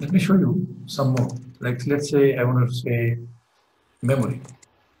 Let me show you some more. Like, let's say I want to say memory.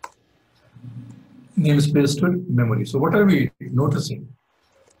 Namespace stood memory. So what are we noticing?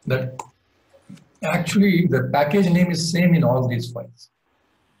 That actually the package name is same in all these files.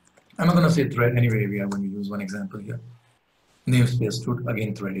 I'm not going to say thread anyway. We are going to use one example here. Namespace stood,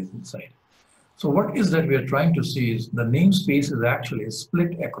 again thread is inside. So what is that we are trying to see is the namespace is actually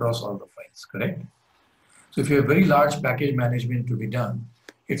split across all the files, correct? So if you have very large package management to be done,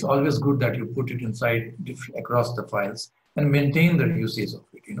 it's always good that you put it inside across the files and maintain the usage of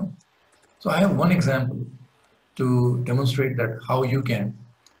it, So I have one example to demonstrate that how you can,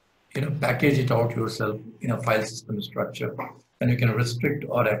 package it out yourself in a file system structure, and you can restrict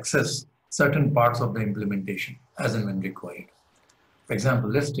or access certain parts of the implementation as and when required. For example,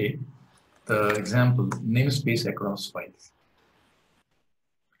 let's take the example namespace across files.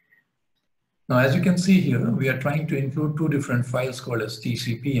 Now, as you can see here, we are trying to include two different files called as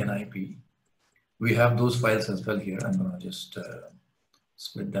TCP and IP. We have those files as well here. I'm going to just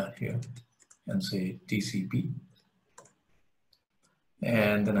split that here and say TCP.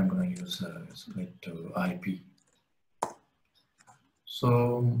 And then I'm going to use split to IP.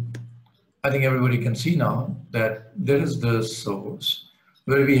 So I think everybody can see now that there is the source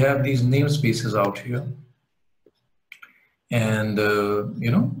where we have these namespaces out here. And,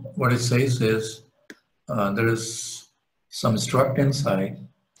 what it says is there is some struct inside,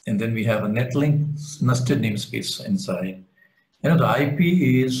 and then we have a netlink nested namespace inside. The IP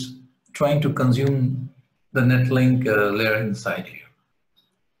is trying to consume the netlink layer inside here.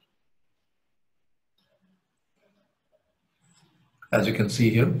 As you can see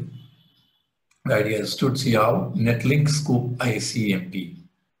here, the idea is stood cout netlink scope ICMP,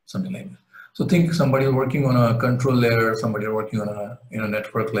 something like that. So think somebody working on a control layer, somebody working on a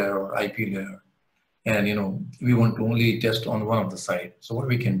network layer or IP layer, and we want to only test on one of the side. So what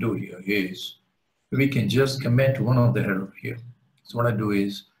we can do here is we can just comment one of the header here. So what I do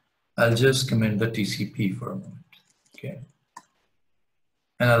is I'll just comment the TCP for a moment, okay?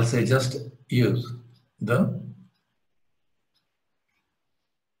 And I'll say just use the.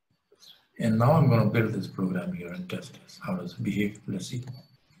 And now I'm going to build this program here and test this. How does it behave? Let's see.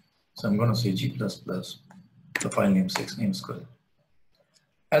 So I'm going to say G++, the file name 6 name square.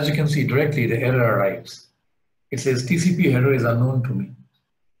 As you can see directly, the error arrives. It says TCP header is unknown to me.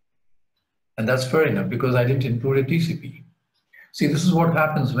 And that's fair enough because I didn't include a TCP. See, this is what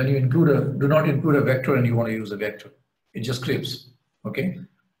happens when you do not include a vector and you want to use a vector. It just clips, okay?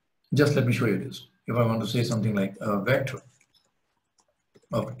 Just let me show you this. If I want to say something like a vector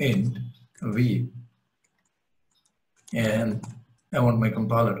of int v, and I want my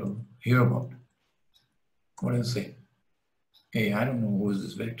compiler to hear about it. What does it say? Hey, I don't know who is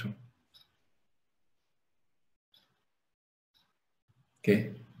this vector.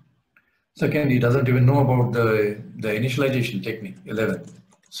 Okay. Second, he doesn't even know about the initialization technique, 11,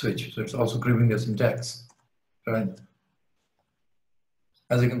 switch. So it's also cribbing the syntax, right?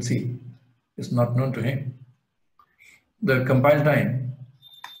 As you can see, it's not known to him. The compile time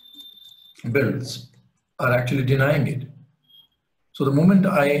builds are actually denying it. So the moment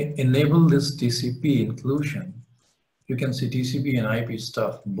I enable this TCP inclusion, you can see TCP and IP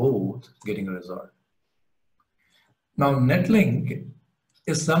stuff both getting resolved. Now netlink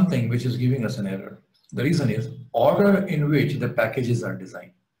is something which is giving us an error. The reason is order in which the packages are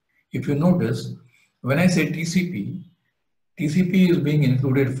designed. If you notice, when I say TCP, TCP is being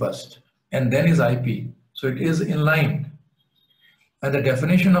included first and then is IP. So it is inlined. And the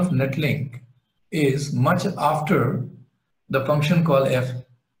definition of netlink is much after the function call f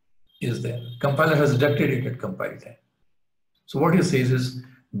is there. Compiler has detected it at compile time. So what it says is,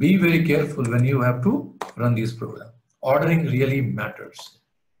 be very careful when you have to run these programs. Ordering really matters.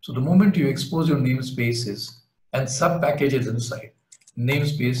 So the moment you expose your namespaces and sub packages inside,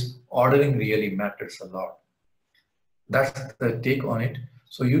 namespace ordering really matters a lot. That's the take on it.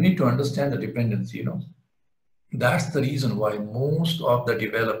 So you need to understand the dependency, That's the reason why most of the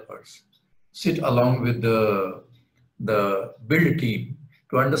developers sit along with the build team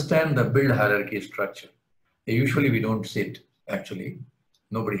to understand the build hierarchy structure. Usually we don't sit, actually.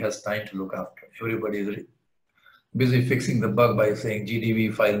 Nobody has time to look after. Everybody is busy fixing the bug by saying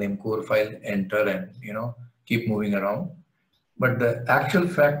GDB file name, core file, enter, and keep moving around. But the actual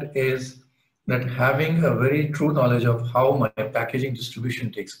fact is that having a very true knowledge of how my packaging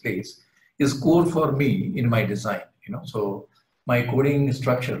distribution takes place is core for me in my design. So my coding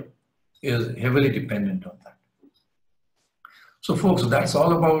structure is heavily dependent on that. So folks, that's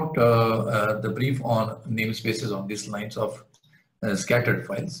all about the brief on namespaces on these lines of scattered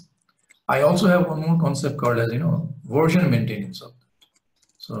files. I also have one more concept called as, version maintenance of that.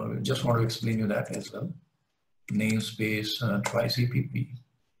 So I just want to explain you that as well. Namespace try CPP.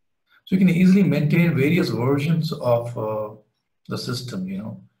 So you can easily maintain various versions of the system,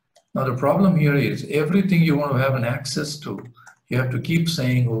 Now the problem here is everything you want to have an access to, you have to keep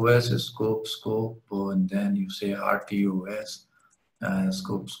saying OS is scope, and then you say RTOS,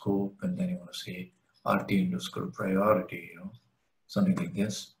 scope, and then you want to say RT_ priority, something like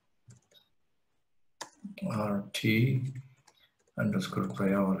this. RT_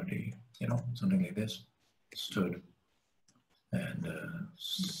 priority, something like this. Stood and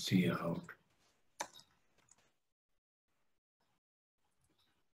see out.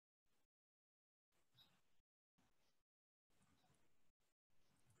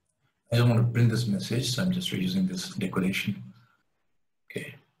 I don't want to print this message, so I'm just reusing this decoration.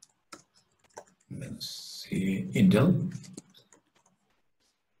 Okay. Let's see Intel.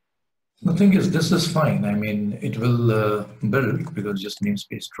 The thing is, this is fine. I mean, it will build because just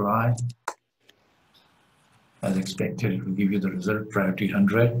namespace try. As expected, it will give you the result priority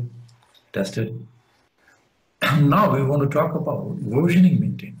 100. Tested. Now we want to talk about versioning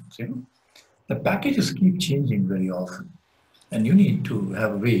maintenance. The packages keep changing very often, and you need to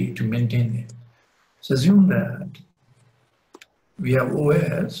have a way to maintain it. So assume that we have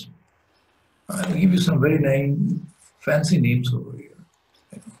OS. I'll give you some very nice, fancy names over here.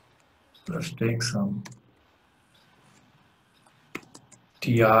 Let's take some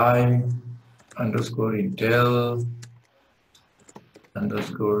TI underscore Intel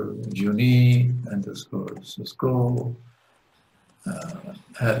underscore Juni underscore Cisco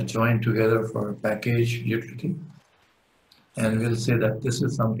have joined together for a package utility, and we'll say that this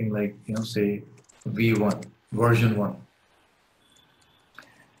is something like say V1 version 1,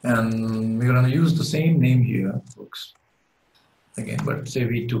 and we're going to use the same name here, folks, again, but say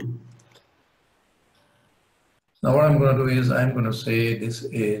V2. Now what I'm going to do is I'm going to say this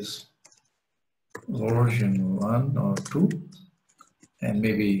is version 1 or 2, and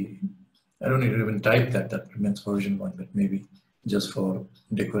maybe I don't need to even type that remains version 1, but maybe just for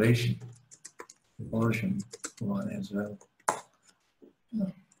decoration, version 1 as well.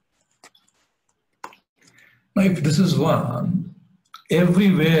 Now if this is 1,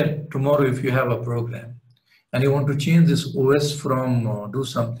 everywhere tomorrow if you have a program and you want to change this OS from do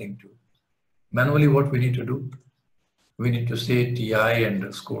something to manually, what we need to do? We need to say TI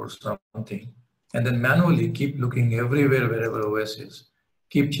underscore something, and then manually keep looking everywhere wherever OS is,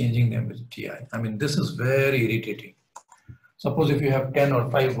 keep changing them with TI. I mean, this is very irritating. Suppose if you have 10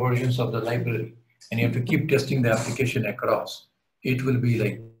 or 5 versions of the library and you have to keep testing the application across, it will be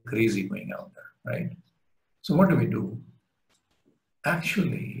like crazy going out there, right? So what do?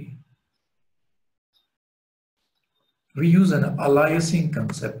 Actually, we use an aliasing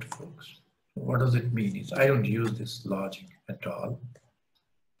concept, folks. What does it mean? Is I don't use this logic at all.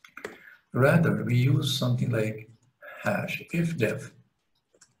 Rather, we use something like hash if def,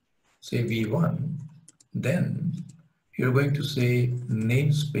 say v1, then you're going to say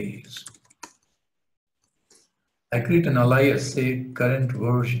namespace. I create an alias, say current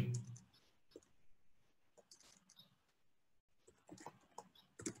version.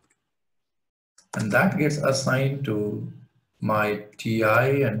 And that gets assigned to my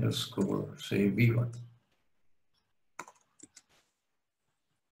TI underscore, say v1.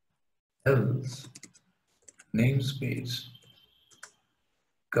 Else, namespace,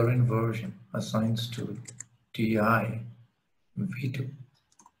 current version assigns to TI v2.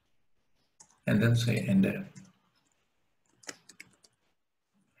 And then say enter.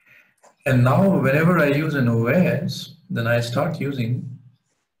 And now whenever I use an OS, then I start using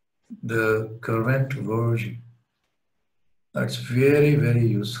the current version. That's very, very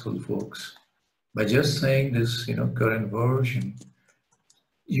useful, folks. By just saying this, current version,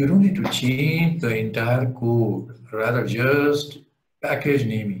 you don't need to change the entire code, rather just package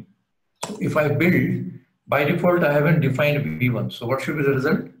naming. So if I build, by default, I haven't defined v1. So what should be the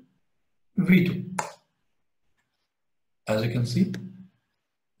result? v2. As you can see,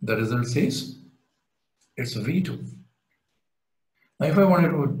 the result says it's v2. Now, if I wanted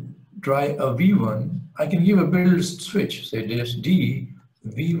to try a V1, I can give a build switch, say this D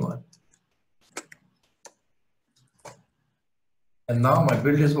V1. And now my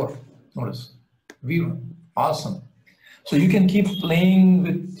build is what? Notice, V1, awesome. So you can keep playing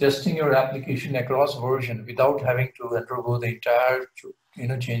with testing your application across version without having to undergo the entire,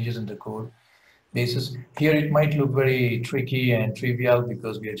 changes in the code basis. Here it might look very tricky and trivial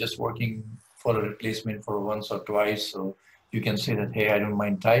because we are just working for a replacement for once or twice. So you can say that, hey, I don't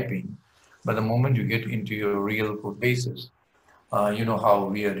mind typing. But the moment you get into your real code basis, you know how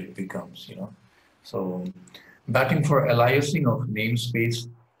weird it becomes, So batting for aliasing of namespace,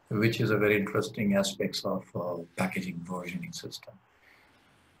 which is a very interesting aspect of packaging versioning system.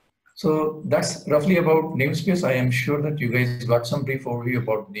 So that's roughly about namespace. I am sure that you guys got some brief overview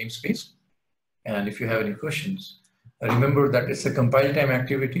about namespace. And if you have any questions, remember that it's a compile time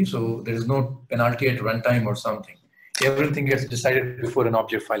activity, so there is no penalty at runtime or something. Everything gets decided before an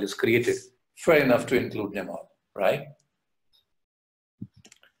object file is created. Fair enough to include them all, right?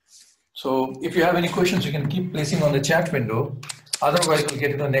 So if you have any questions, you can keep placing on the chat window. Otherwise, we'll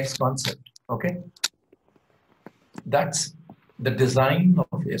get to the next concept, okay? That's the design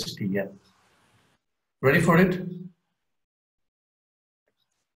of STL. Ready for it?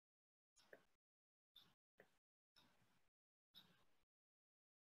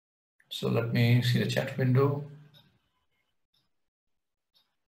 So let me see the chat window.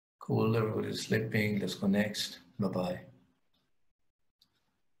 Cool, everybody's sleeping. Let's go next. Bye-bye.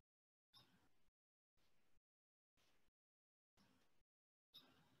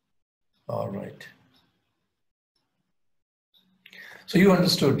 All right. So you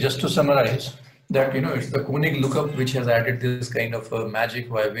understood, just to summarize, that it's the Koenig lookup which has added this kind of a magic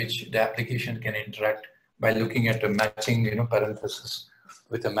by which the application can interact by looking at a matching parenthesis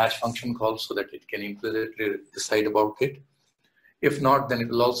with a match function call so that it can implicitly decide about it. If not, then it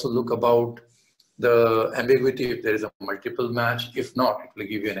will also look about the ambiguity if there is a multiple match. If not, it will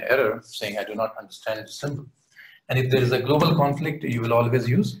give you an error saying I do not understand the symbol. And if there is a global conflict, you will always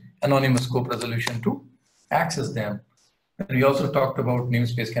use anonymous scope resolution to access them. And we also talked about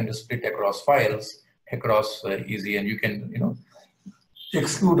namespace can be split across files, across easy, and you can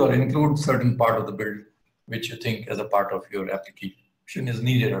exclude or include certain part of the build which you think as a part of your application is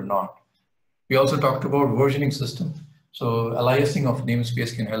needed or not. We also talked about versioning system. So aliasing of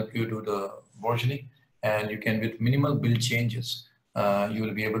namespace can help you do the versioning, and you can, with minimal build changes, you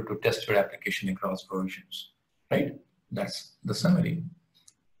will be able to test your application across versions, right? That's the summary.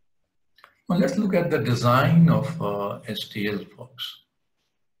 Well, let's look at the design of STL, folks.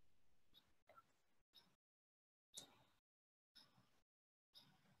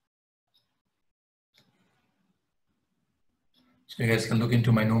 So you guys can look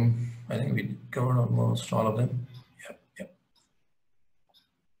into my GNOME. I think we covered almost all of them. Yep.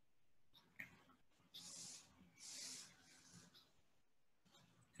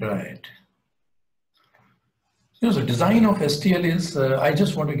 Right. So design of STL is, I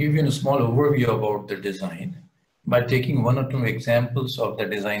just want to give you a small overview about the design by taking one or two examples of the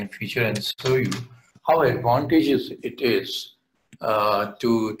design feature and show you how advantageous it is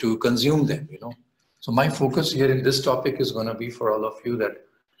to consume them, So my focus here in this topic is going to be for all of you that,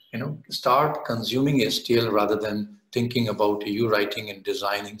 start consuming STL rather than thinking about you writing and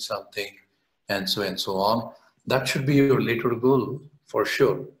designing something and so on. That should be your later goal for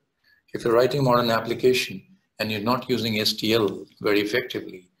sure. If you're writing modern application and you're not using STL very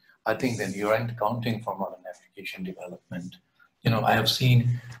effectively, I think then you aren't counting for modern application development. I have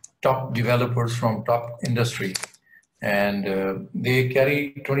seen top developers from top industry, and they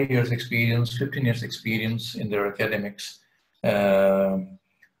carry 20 years experience, 15 years experience in their academics.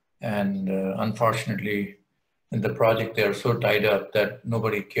 Unfortunately, in the project, they are so tied up that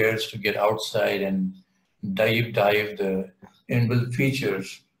nobody cares to get outside and dive the inbuilt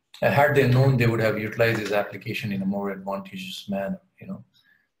features. Had they known, they would have utilized this application in a more advantageous manner,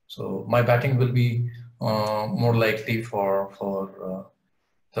 So my batting will be more likely for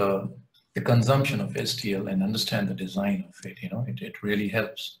the consumption of STL and understand the design of it, it really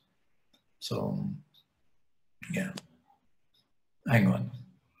helps. So, yeah, hang on.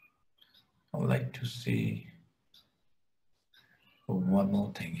 I would like to see one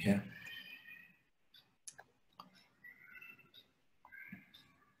more thing here.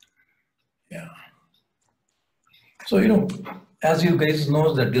 Yeah. So, as you guys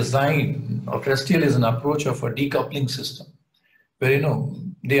know, the design of STL is an approach of a decoupling system where,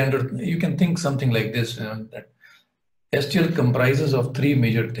 you can think something like this, that STL comprises of three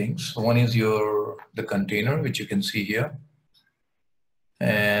major things. One is the container, which you can see here.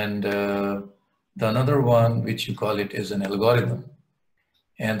 And the another one, which you call it, is an algorithm.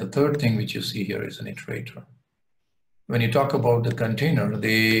 And the third thing which you see here is an iterator. When you talk about the container,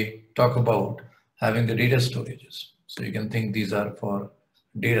 they talk about having the data storages. So you can think these are for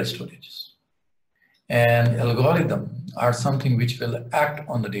data storages. And algorithm are something which will act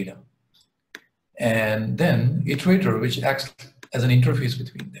on the data. And then iterator, which acts as an interface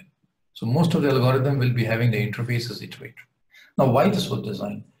between them. So most of the algorithm will be having the interface as iterator. Now, why this was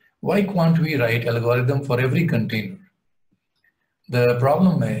designed? Why can't we write algorithm for every container? The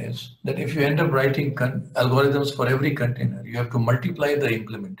problem is that if you end up writing algorithms for every container, you have to multiply the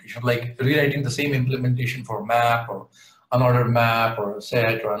implementation, like rewriting the same implementation for map or another map or a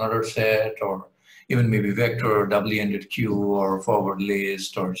set or another set, or even maybe vector or doubly ended queue or forward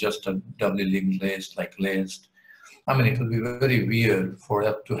list or just a doubly linked list like list. I mean, it will be very weird for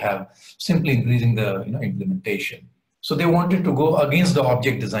us to have simply increasing the implementation. So they wanted to go against the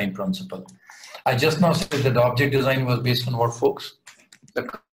object design principle. I just now said that the object design was based on what, folks? The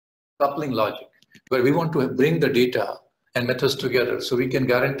coupling logic, where we want to bring the data and methods together so we can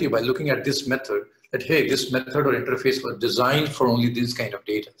guarantee by looking at this method that, hey, this method or interface was designed for only this kind of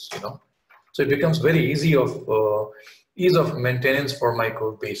data, So it becomes very easy ease of maintenance for my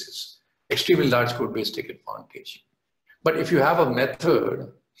code bases. Extremely large code base take advantage. But if you have a method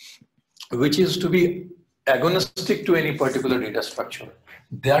which is to be agonistic to any particular data structure,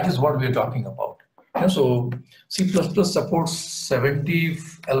 that is what we're talking about. So C++ supports 70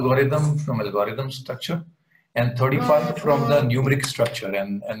 algorithms from algorithm structure and 35 from the numeric structure,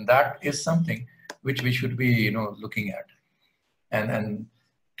 and that is something which we should be looking at. And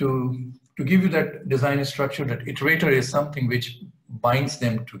to give you that design structure, that iterator is something which binds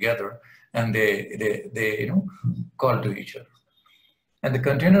them together, and they call to each other. And the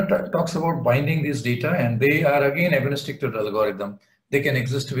container talks about binding these data, and they are again agonistic to the algorithm. They can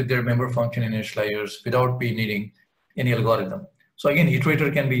exist with their member function initializers without needing any algorithm. So again,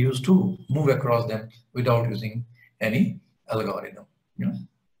 iterator can be used to move across them without using any algorithm.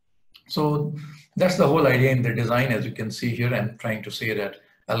 So that's the whole idea in the design. As you can see here, I'm trying to say that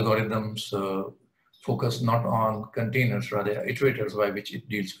algorithms focus not on containers, rather iterators, by which it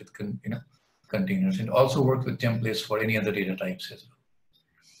deals with containers, and also work with templates for any other data types as well.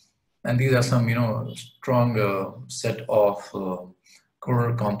 And these are some strong set of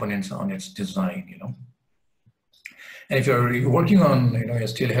core components on its design. And if you're working on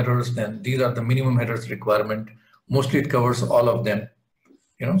STL headers, then these are the minimum headers requirement. Mostly it covers all of them.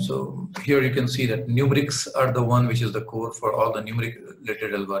 So here you can see that numerics are the one which is the core for all the numeric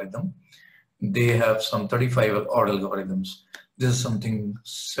related algorithm. They have some 35 odd algorithms. This is something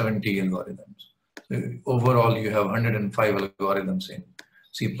 70 algorithms. So overall, you have 105 algorithms in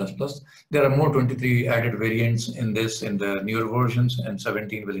C++. There are more 23 added variants in this in the newer versions, and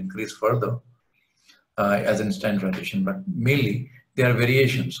 17 will increase further as in standardization, but mainly they are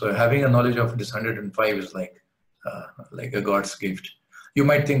variations. So having a knowledge of this 105 is like a God's gift. You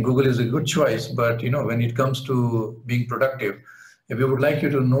might think Google is a good choice, but when it comes to being productive, if we would like you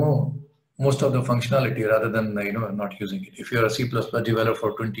to know most of the functionality rather than not using it. If you're a C++ developer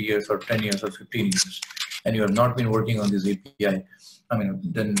for 20 years or 10 years or 15 years, and you have not been working on this API,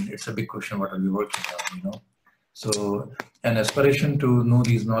 then it's a big question, what are we working on, So an aspiration to know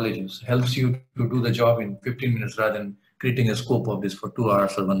these knowledges helps you to do the job in 15 minutes rather than creating a scope of this for 2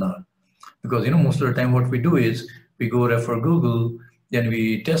 hours or 1 hour. Because most of the time what we do is we go refer Google, then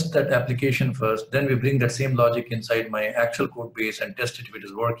we test that application first, then we bring that same logic inside my actual code base and test it if it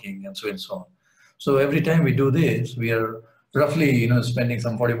is working, and so on. So every time we do this, we are roughly spending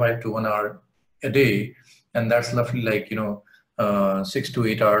some 45 to 1 hour a day, and that's roughly like 6 to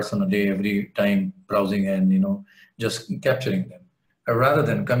 8 hours on a day every time browsing and just capturing them, rather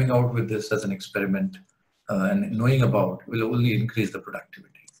than coming out with this as an experiment and knowing about will only increase the productivity.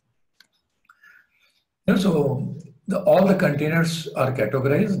 So all the containers are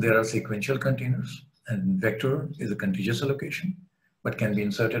categorized. There are sequential containers, and vector is a contiguous allocation, but can be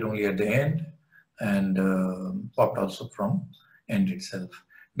inserted only at the end and popped also from end itself.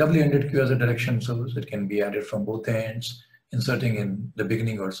 Doubly ended queue as a direction source, it can be added from both ends. Inserting in the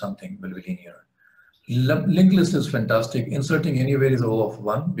beginning or something will be linear. Linked list is fantastic. Inserting anywhere is O of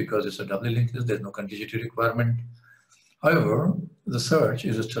 1 because it's a doubly linked list. There's no contiguity requirement. However, the search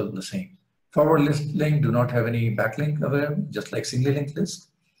is still the same. Forward list link do not have any backlink available, just like singly linked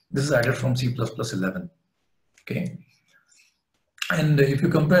list. This is added from C++ 11. Okay. And if you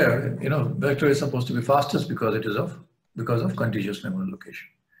compare, vector is supposed to be fastest because it is because of contiguous memory allocation.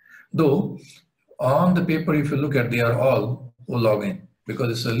 Though on the paper, if you look at, they are all O log n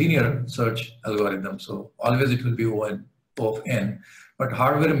because it's a linear search algorithm. So always it will be O of n, but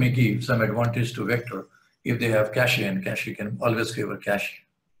hardware may give some advantage to vector if they have cache, and cache can always favor cache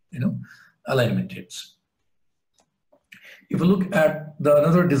alignment hits. If you look at the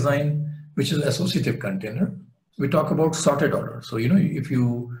another design, which is associative container, we talk about sorted order. So, if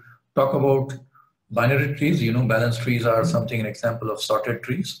you talk about binary trees, balanced trees are something, an example of sorted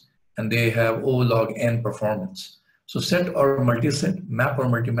trees, and they have O log n performance. So set or multiset, map or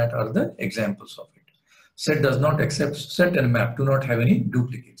multimap are the examples of it. Set does not accept, set and map do not have any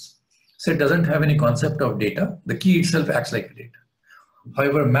duplicates. Set doesn't have any concept of data. The key itself acts like a data.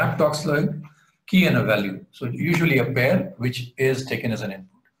 However, map talks like key and a value. So usually a pair which is taken as an input.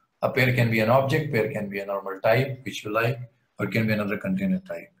 A pair can be an object, pair can be a normal type which you like, or it can be another container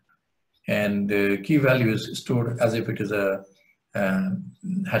type. And key value is stored as if it is a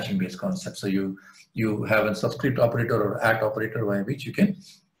hatching based concept. So you have a subscript operator or at operator by which you can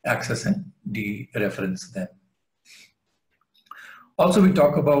access and dereference them. Also, we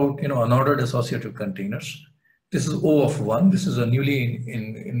talk about unordered associative containers. This is O of 1. This is a newly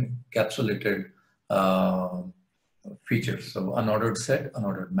encapsulated feature. So unordered set,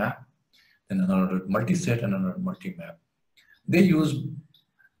 unordered map, then unordered multi-set and unordered multi-map. They use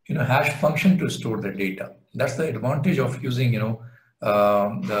hash function to store the data. That's the advantage of using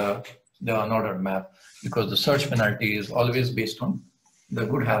the unordered map, because the search penalty is always based on the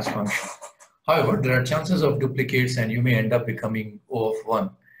good hash function. However, there are chances of duplicates, and you may end up becoming O of 1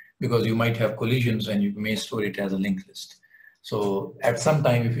 because you might have collisions and you may store it as a linked list. So at some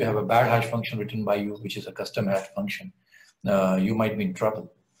time, if you have a bad hash function written by you, which is a custom hash function, you might be in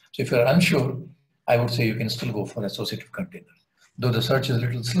trouble. So if you're unsure, I would say you can still go for associative container. Though the search is a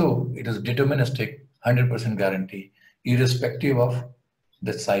little slow, it is deterministic, 100% guarantee, irrespective of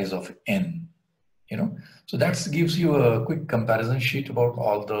the size of n. So that gives you a quick comparison sheet about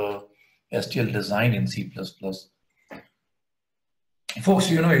all the STL design in C++. Folks,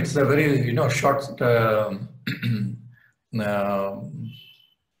 it's a very short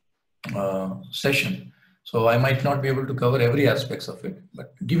session, so I might not be able to cover every aspects of it,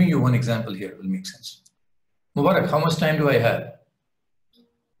 but giving you one example here will make sense. Mubarak, how much time do I have?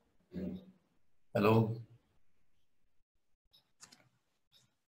 Hello?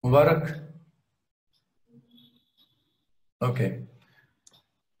 Mubarak? Okay.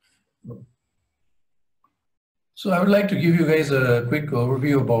 So I would like to give you guys a quick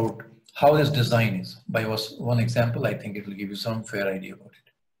overview about how this design is. By one example, I think it will give you some fair idea about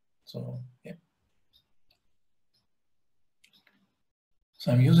it. So, yeah.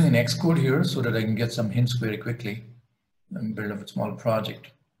 So I'm using an Xcode here so that I can get some hints very quickly and build up a small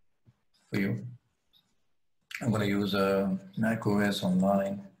project for you. I'm going to use a Mac OS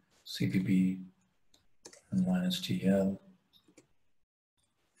Online, CPP, Online STL,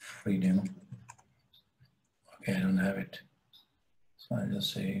 free demo. Okay, I don't have it. So I'll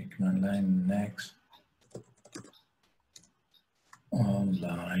just say command line next,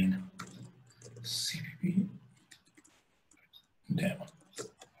 online, CPP, demo.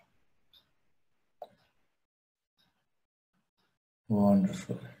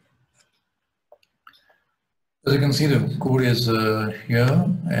 Wonderful. As you can see, the code is here,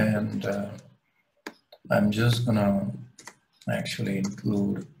 and I'm just gonna actually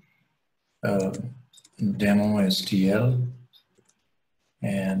include demo STL,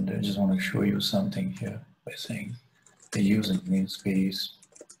 and I just want to show you something here by saying the user namespace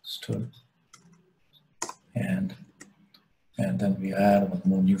stood, and then we add one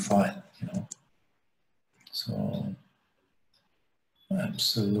more new file, So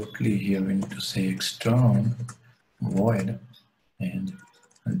absolutely here we need to say external void and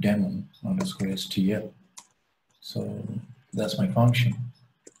demo underscore STL. So that's my function,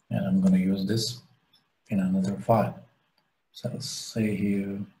 and I'm going to use this in another file. So I'll say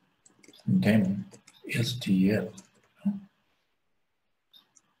here demo STL.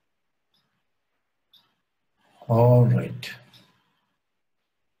 All right.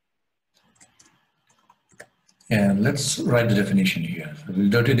 And let's write the definition here. So we'll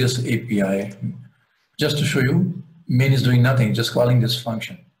dirty this API just to show you. Main is doing nothing, just calling this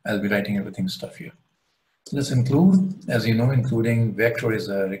function. I'll be writing everything stuff here. Let's include, as you know, including vector is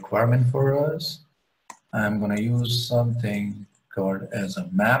a requirement for us. I'm going to use something called as a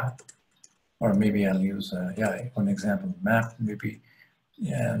map, or maybe I'll use one example map, maybe,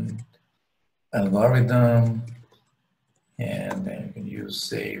 and algorithm, and then you can use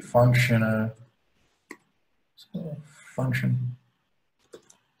say functional. So functional.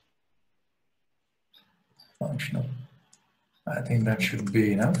 I think that should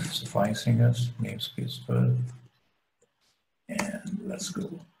be enough, sufficing us. Namespace first, and let's go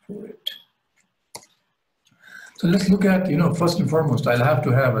for it. So let's look at, first and foremost, I'll have to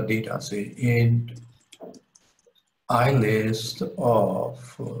have a data, say int I list of,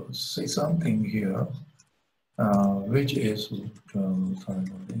 say something here, which is,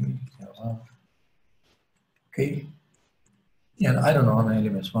 okay. And I don't know how many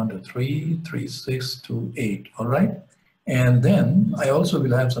elements, 1, 2, 3, 3, 6, 2, 8, all right? And then I also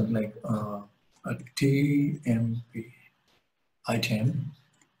will have something like a TMP item,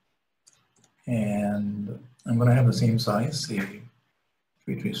 and I'm going to have the same size, say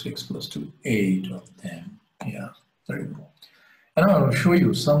 3, 3, 6 plus 2, 8 of them. Yeah, there you go. And I want to show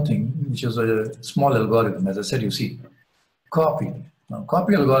you something which is a small algorithm. As I said, you see, copy. Now,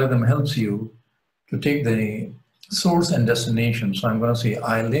 copy algorithm helps you to take the source and destination. So I'm going to say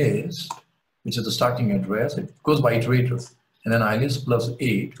ilist, which is the starting address. It goes by iterator. And then ilist plus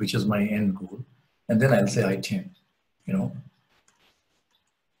 8, which is my end goal. And then I'll say item, you know.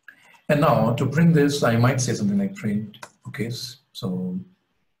 And now to print this, I might say something like print. Okay, so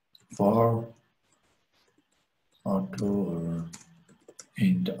for auto or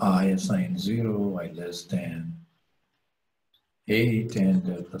int I assign 0, I less than 8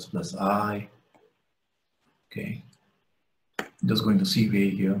 and plus plus I. Okay, just going to C way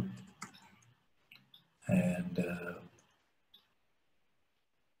here, and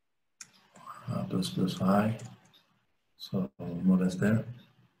plus plus I, so more or less there.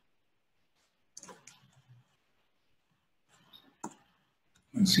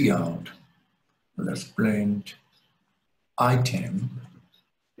 And C out, let's print item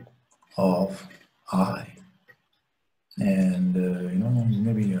of I, and you know,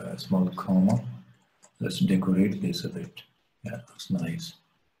 maybe a small comma. Let's decorate this a bit. Yeah, looks nice.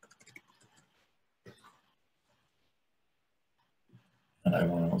 And I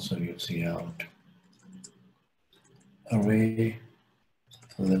want to also use C out array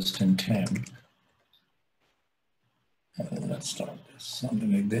less than 10. Let's start this,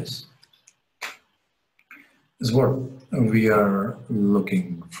 something like this. This is what we are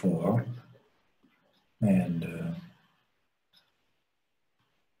looking for. And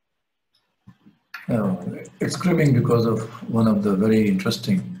it's cribbing because of one of the very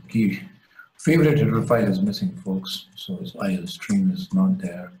interesting key. Favorite header file is missing, folks. So its IL stream is not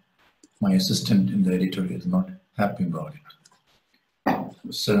there. My assistant in the editor is not happy about it.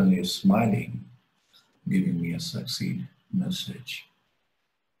 So suddenly is smiling, giving me a succeed message.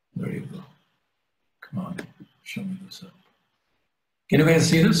 There you go. Come on, show me this up. Can you guys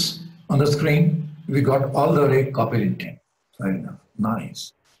see this on the screen? We got all the array copied in 10. Right enough.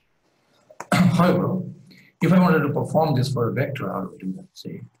 Nice. However, if I wanted to perform this for a vector, how do I do that?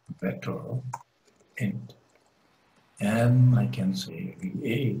 Say vector int, and I can say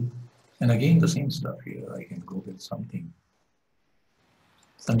VA, and again the same stuff here. I can go with something.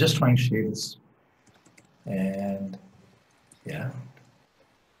 So I'm just trying to shade this, and yeah,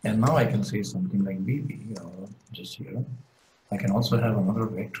 and now I can say something like VB or just here. I can also have another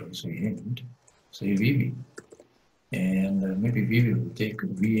vector, say int, say VB. And maybe VB will take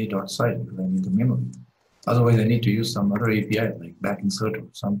va.size because I need the memory. Otherwise, I need to use some other API like back insert or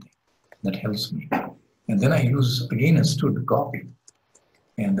something that helps me. And then I use again a std copy.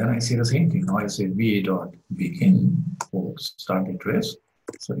 And then I say the same thing. Now I say va.begin for start address.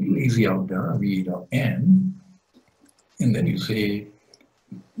 So easy out there, va.end. And then you say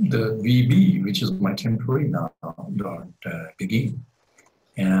the VB, which is my temporary now, dot begin.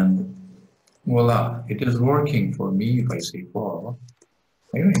 And voila, it is working for me. If I say for,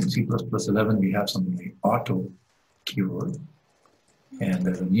 in C++11 we have something like auto keyword, and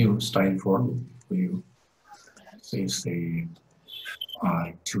there's a new style for loop where you say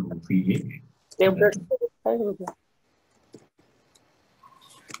I to VA.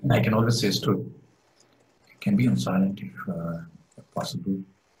 And I can always say std. It can be on silent if possible.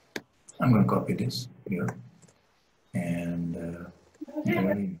 I'm going to copy this here, and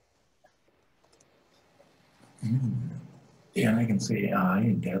and I can say I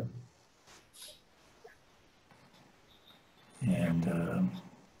and del, and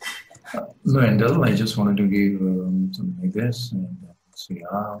no, and del, I just wanted to give something like this, and say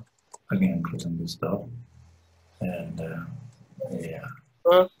again closing this stuff, and yeah,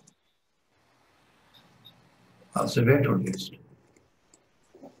 I'll say vector list.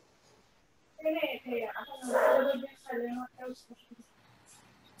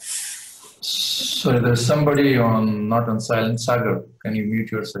 So there's somebody on not on silent. Sagar, can you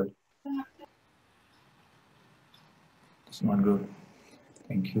mute yourself? It's not good.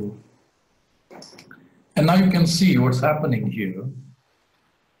 Thank you. And now you can see what's happening here.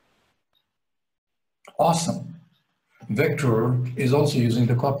 Awesome. Vector is also using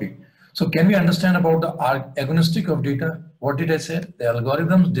the copy. So can we understand about the agnostic of data? What did I say? The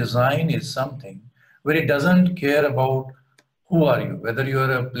algorithm's design is something where it doesn't care about who are you, whether you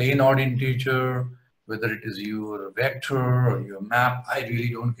are a plain odd integer, whether it is you or a vector or your map. I really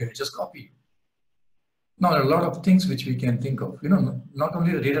don't care. Just copy. Now, there are a lot of things which we can think of. Not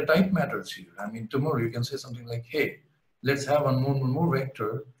only the data type matters here. I mean, tomorrow you can say something like, hey, let's have one more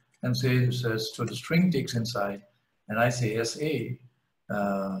vector and say, so the string takes inside, and I say SA,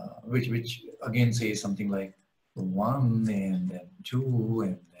 which again says something like 1 and then 2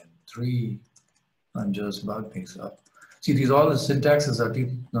 and then 3, and just bug things up. See, these all the syntaxes are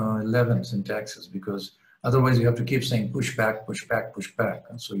 11 syntaxes, because otherwise you have to keep saying push back, push back, push back.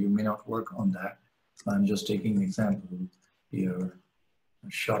 And so you may not work on that. I'm just taking an example here,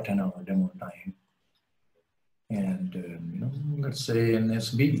 shorten our demo time. And let's say an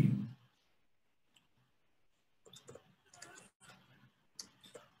SB.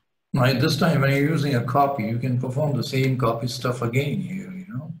 Now at this time, when you're using a copy, you can perform the same copy stuff again here,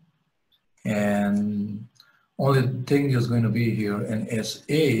 and only thing is going to be here an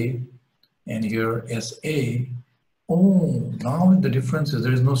SA, and here SA. Oh, now the difference is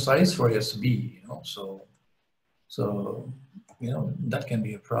there is no size for SB, so that can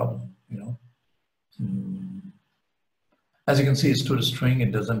be a problem, As you can see, it's to the string.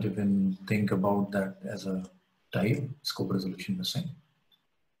 It doesn't even think about that as a type. Scope resolution missing.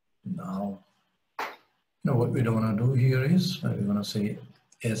 Now, what we don't want to do here is we want to say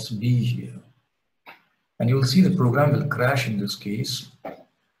SB here. And you will see the program will crash in this case.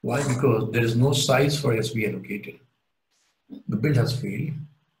 Why? Because there is no size for SB allocated. The build has failed.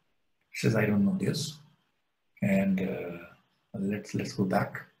 It says, I don't know this. And let's go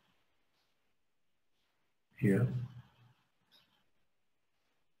back here.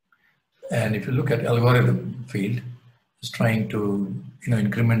 And if you look at algorithm field, it's trying to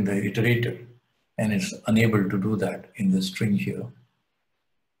increment the iterator, and it's unable to do that in the string here.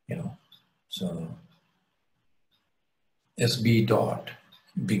 So SB dot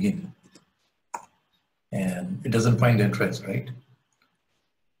begin, and it doesn't find the address, right?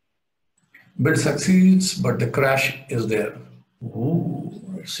 Build succeeds, but the crash is there. Ooh,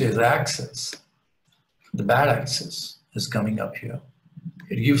 it says access. The bad access is coming up here.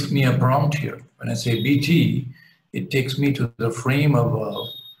 It gives me a prompt here. When I say BT, it takes me to the frame of,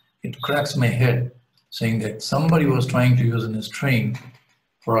 it cracks my head, saying that somebody was trying to use a string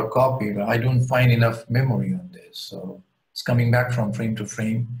for a copy, but I don't find enough memory on this. So it's coming back from frame to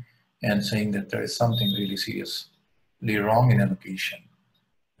frame and saying that there is something really seriously wrong in allocation.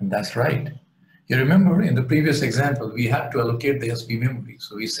 And that's right. You remember in the previous example, we had to allocate the SP memory.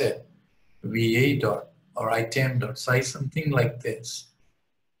 So we said VA dot or item dot size, something like this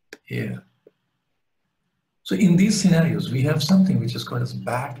here. So in these scenarios, we have something which is called as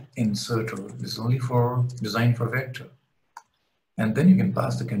back inserter. This is only designed for vector. And then you can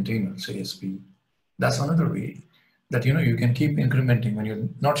pass the container, say SP. That's another way that you can keep incrementing when you're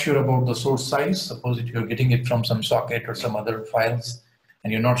not sure about the source size. Suppose if you're getting it from some socket or some other files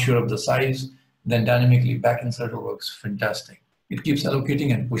and you're not sure of the size, then dynamically back inserter works fantastic. It keeps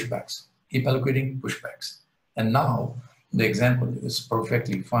allocating and pushbacks, keep allocating pushbacks. And now the example is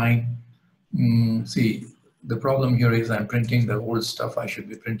perfectly fine. See, the problem here is I'm printing the old stuff. I should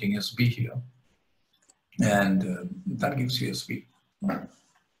be printing SB here. And that gives you SB.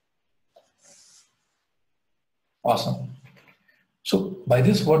 Awesome. So by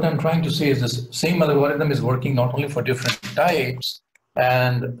this, what I'm trying to say is this same algorithm is working not only for different types,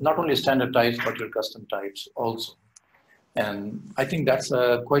 and not only standard types, but your custom types also. And I think that's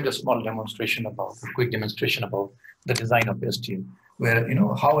quite a small demonstration about, a quick demonstration about the design of STL, where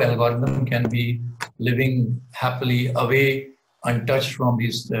how algorithm can be living happily away, untouched from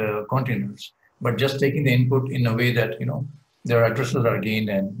these containers, but just taking the input in a way that their addresses are gained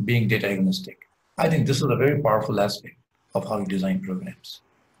and being data agnostic. I think this is a very powerful aspect of how you design programs.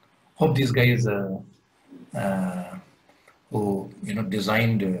 Hope these guys who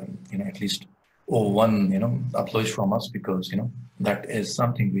designed at least one approach from us, because that is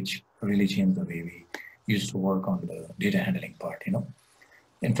something which really changed the way we used to work on the data handling part.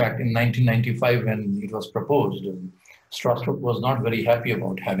 In fact, in 1995 when it was proposed, Strastrup was not very happy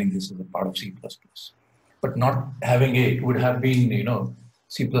about having this as a part of C++. But not having it would have been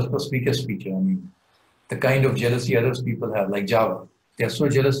C++ weakest feature. I mean, the kind of jealousy others people have, like Java, they are so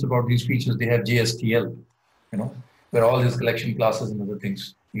jealous about these features. They have JSTL, where all these collection classes and other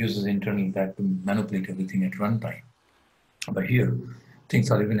things uses internally that to manipulate everything at runtime. But here,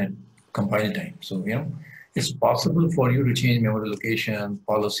 things are even at compile time. So, it's possible for you to change memory location,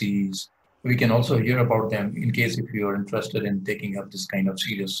 policies. We can also hear about them in case if you are interested in taking up this kind of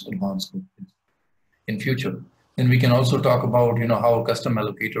serious advanced in future. Then we can also talk about, how custom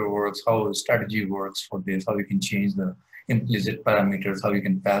allocator works, how strategy works for this, how you can change the implicit parameters, how you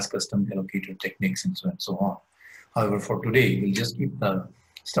can pass custom allocator techniques, and so on and so on. However, for today, we'll just keep the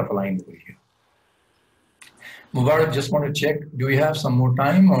stuff aligned over here. Mubarak, just want to check, do we have some more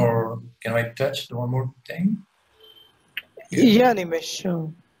time, or can I touch one more thing? Yeah, Nimesh.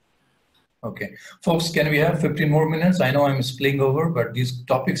 Sure. Okay. Folks, can we have 15 more minutes? I know I'm spilling over, but these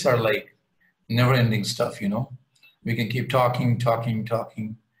topics are like never-ending stuff, We can keep talking,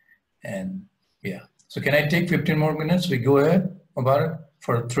 and yeah. So can I take 15 more minutes? We go ahead, Mubarak,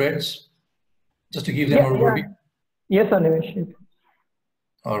 for threads, just to give them a overview. Yes, Nimesh.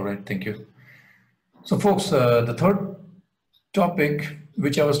 All right, thank you. So folks, the third topic,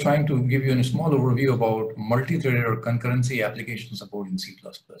 which I was trying to give you a small overview about multi-threaded or concurrency application support in C++.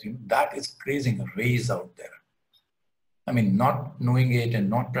 That is creating a race out there. I mean, not knowing it and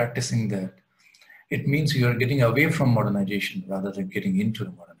not practicing that, it means you are getting away from modernization rather than getting into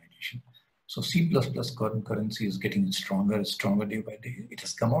the modernization. So C++ concurrency is getting stronger and stronger day by day. It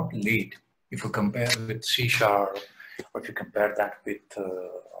has come out late. If you compare with C#, or if you compare that with,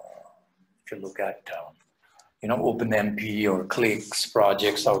 if you look at, OpenMP or Clix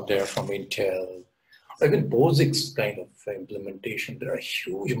projects out there from Intel, or even POSIX kind of implementation, there are a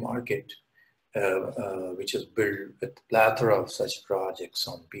huge market which is built with plethora of such projects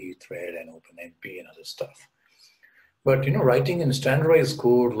on pthread and OpenMP and other stuff. But writing in standardized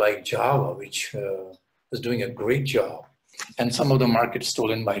code like Java, which is doing a great job, and some of the market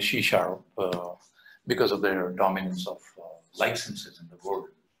stolen by C# because of their dominance of licenses in the world.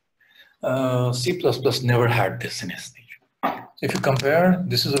 C++ never had this in its nature. If you compare,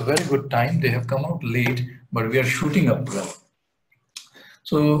 this is a very good time. They have come out late, but we are shooting up well.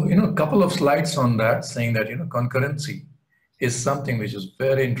 So, a couple of slides on that saying that, concurrency is something which is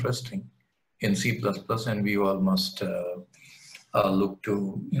very interesting in C++, and we all must look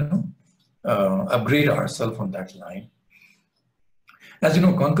to, upgrade ourselves on that line. As you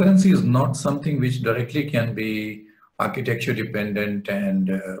know, concurrency is not something which directly can be architecture dependent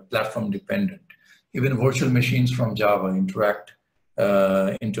and platform dependent. Even virtual machines from Java interact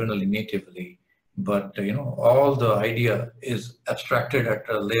internally natively, but all the idea is abstracted at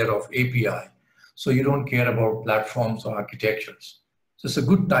a layer of API. So you don't care about platforms or architectures. So it's a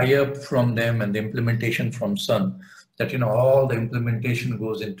good tie-up from them and the implementation from Sun that all the implementation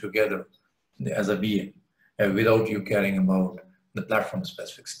goes in together as a VM without you caring about the platform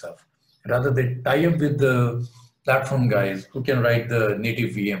specific stuff. Rather they tie up with the platform guys who can write the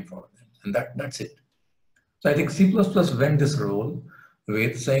native VM for them, and that's it. So I think C++ went this role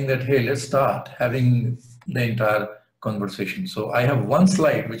with saying that, hey, let's start having the entire conversation. So I have one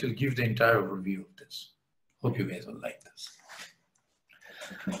slide which will give the entire overview of this. Hope you guys will like this.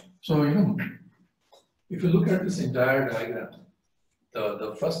 So, if you look at this entire diagram,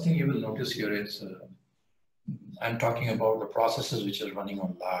 the first thing you will notice here is I'm talking about the processes which are running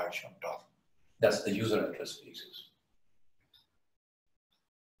on large on top. That's the user address spaces.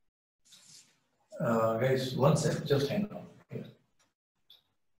 Guys, one sec, just hang on. Here.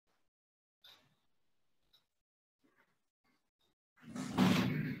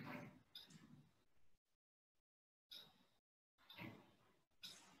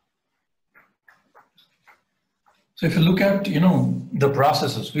 So if you look at, the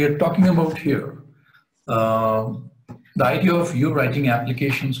processes we are talking about here, the idea of you writing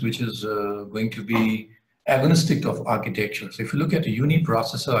applications which is going to be agnostic of architecture. So if you look at a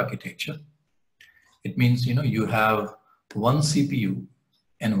uniprocessor architecture, it means, you have one CPU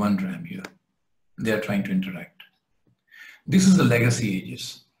and one RAM here. They are trying to interact. This is the legacy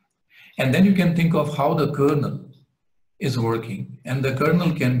ages. And then you can think of how the kernel is working. And the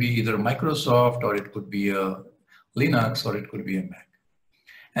kernel can be either Microsoft, or it could be a Linux, or it could be a Mac.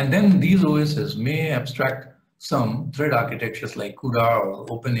 And then these OSs may abstract some thread architectures like CUDA or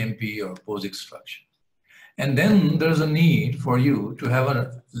OpenMP or POSIX structure. And then there's a need for you to have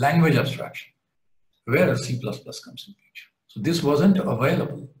a language abstraction where C++ comes in picture. So this wasn't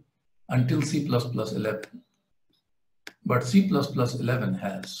available until C++ 11. But C++ 11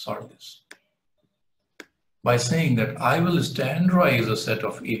 has solved this by saying that I will standardize a set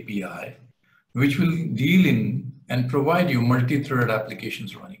of API which will deal in and provide you multi-threaded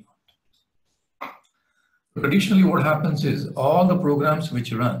applications running on. Traditionally, what happens is all the programs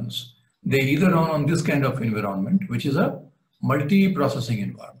which runs, they either run on this kind of environment, which is a multi-processing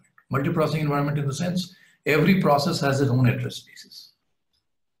environment. Multi-processing environment in the sense, every process has its own address spaces.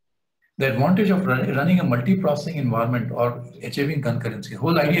 The advantage of running a multi-processing environment or achieving concurrency, the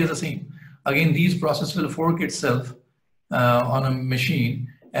whole idea is the same. Again, these processes will fork itself on a machine,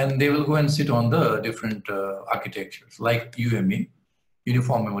 and they will go and sit on the different architectures like UMA,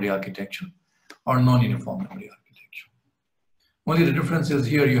 Uniform Memory Architecture, or non-uniform memory architecture. Only the difference is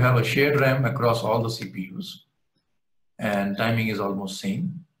here you have a shared RAM across all the CPUs, and timing is almost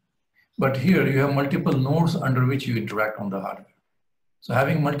same. But here you have multiple nodes under which you interact on the hardware. So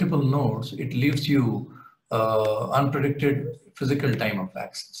having multiple nodes, it leaves you unpredicted physical time of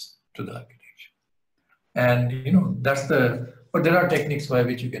access to the architecture. And that's but there are techniques by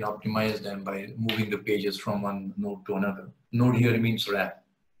which you can optimize them by moving the pages from one node to another. Node here means RAM.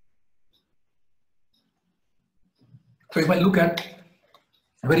 So if I look at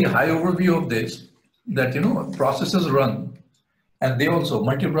a very high overview of this, that processes run, and they also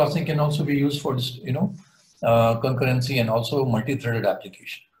multiprocessing can also be used for this, concurrency and also multi-threaded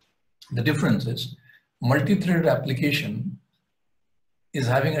application. The difference is multi-threaded application is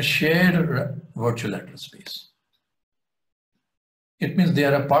having a shared virtual address space. It means they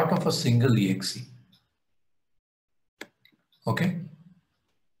are a part of a single exe. Okay.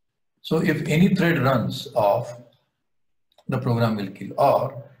 So if any thread runs off, the program will kill,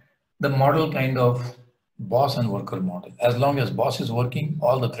 or the model kind of boss and worker model. As long as boss is working,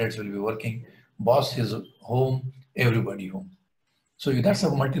 all the threads will be working. Boss is home, everybody home. So that's a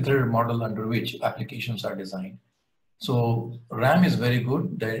multi-threaded model under which applications are designed. So RAM is very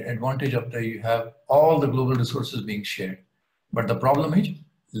good. The advantage of that, you have all the global resources being shared. But the problem is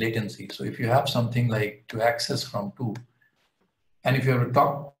latency. So if you have something like to access from two, and if you have to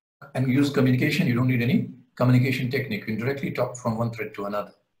talk and use communication, you don't need any communication technique. You can directly talk from one thread to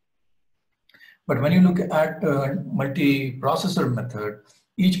another. But when you look at multi-processor method,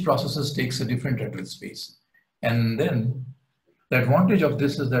 each processor takes a different address space. And then the advantage of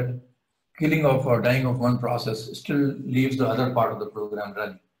this is that killing off or dying of one process still leaves the other part of the program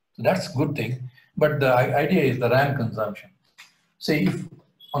running. So that's a good thing. But the idea is the RAM consumption. Say if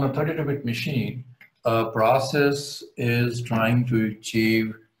on a 32-bit machine, a process is trying to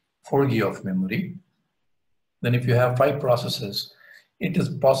achieve 4 GB of memory, then if you have 5 processes, it is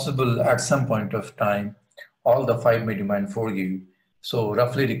possible at some point of time, all the 5 may demand 4 GB. So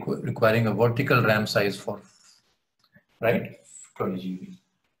roughly requiring a vertical RAM size for, right, 20 GB.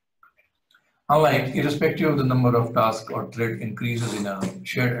 Unlike, irrespective of the number of tasks or thread increases in a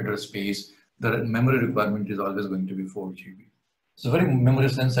shared address space, the memory requirement is always going to be 4 GB. It's very memory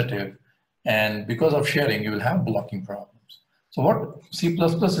sensitive, and because of sharing, you will have blocking problems. So what C++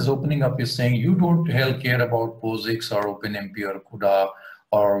 is opening up is saying you don't care about POSIX or OpenMP or CUDA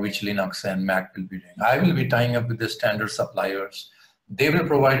or which Linux and Mac will be doing. I will be tying up with the standard suppliers. They will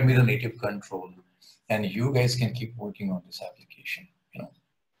provide me the native control, and you guys can keep working on this application.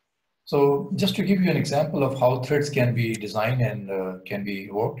 So just to give you an example of how threads can be designed and can be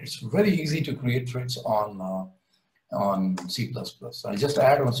worked, it's very easy to create threads on C++. I'll just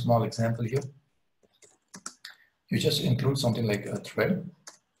add one small example here. You just include something like a thread,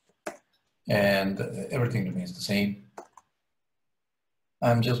 and everything remains the same.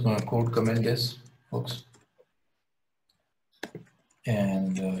 I'm just going to code comment this, folks.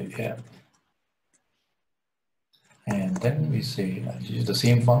 And yeah. And then we say, I'll use the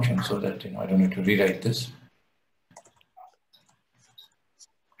same function so that I don't need to rewrite this.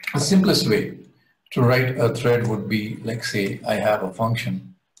 The simplest way to write a thread would be like, say, I have a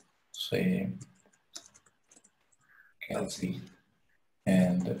function, say, calc,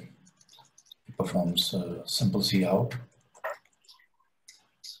 and it performs simple cout,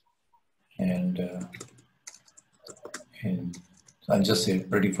 and I'll just say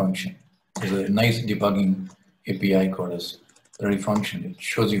pretty function. There's a nice debugging API called as pretty function. It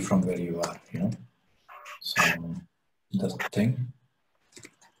shows you from where you are, So that's the thing.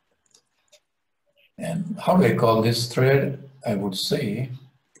 And how do I call this thread? I would say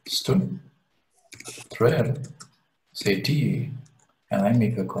std thread, say T, and I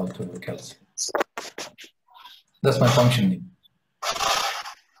make a call to calc. That's my function name.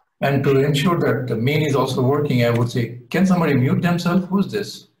 And to ensure that the main is also working, I would say, can somebody mute themselves? Who's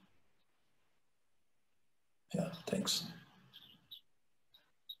this? Yeah, thanks.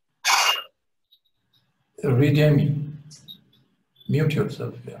 Readme, mute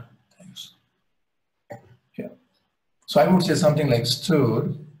yourself. Yeah, thanks. Yeah. So I would say something like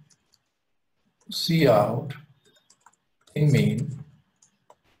std cout in main,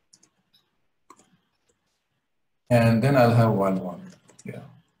 and then I'll have while one. Yeah,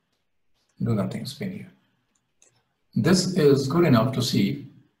 do nothing, spin here. This is good enough to see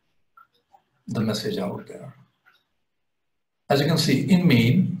the message out there. As you can see, in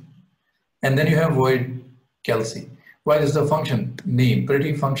main, and then you have void calc. While is the function name,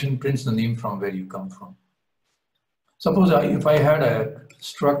 pretty function prints the name from where you come from. Suppose if I had a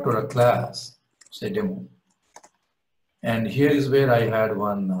struct or a class, say demo, and here is where I had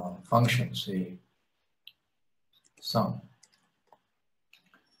one function, say sum,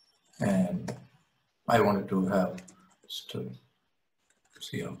 and I wanted to have string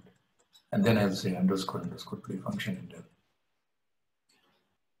cout, and then I'll say underscore play function in there.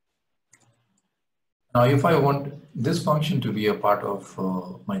 Now, if I want this function to be a part of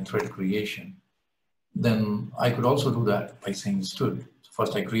my thread creation, then I could also do that by saying stud. So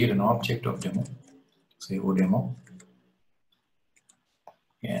first I create an object of demo, say odemo,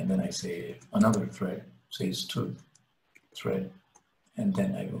 and then I say another thread, say stud thread, and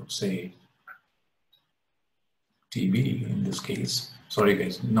then I would say TB in this case. Sorry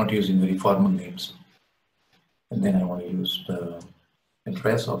guys, not using very formal names. And then I want to use the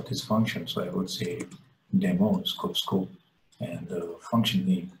address of this function, so I would say demo scope and the function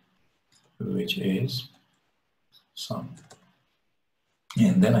name, which is sum.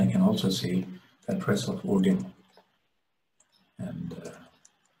 And then I can also say the address of odemo. And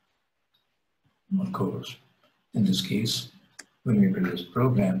of course, in this case, when we build this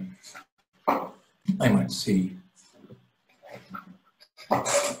program, I might see,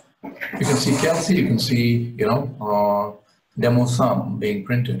 you can see Kelsey, you can see, demo sum being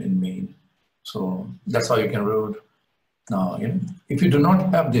printed in main. So that's how you can route. Now, if you do not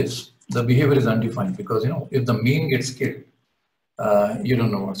have this, the behavior is undefined because, if the main gets killed, you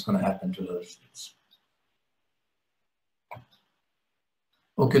don't know what's going to happen to those things.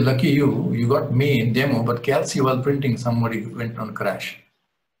 Okay, lucky you got main demo, but Kelsey while printing, somebody went on crash.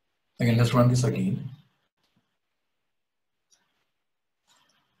 Again, let's run this again.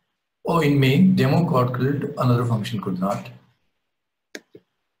 Oh, in main, demo got killed, another function could not.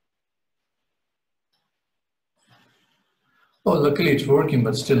 Oh, luckily it's working,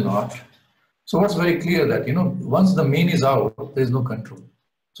 but still not. So what's very clear that, once the main is out, there is no control.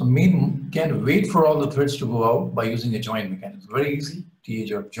 So main can wait for all the threads to go out by using a join mechanism. Very easy.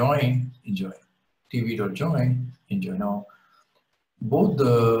 th.join, enjoy. tv.join, enjoy. Now, both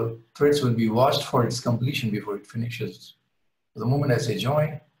the threads will be watched for its completion before it finishes. The moment I say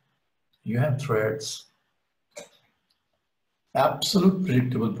join, you have threads. Absolute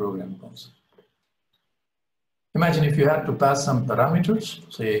predictable program concept. Imagine if you had to pass some parameters,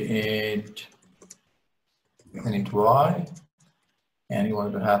 say int y, and you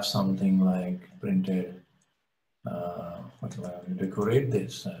wanted to have something like printed, what do I decorate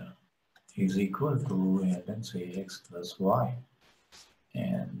this, is equal to, and then say x plus y,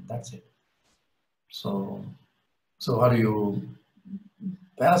 and that's it. So how do you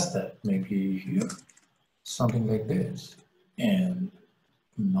pass that? Maybe here, something like this, and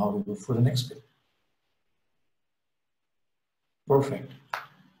now we go for the next bit. Perfect.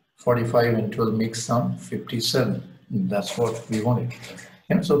 45 and 12 makes sum 57. That's what we wanted.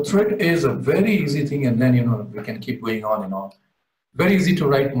 So thread is a very easy thing, and then we can keep going on and on. Very easy to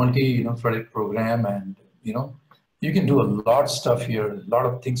write multi-threaded program, and you can do a lot of stuff here, a lot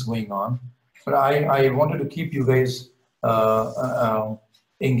of things going on. But I wanted to keep you guys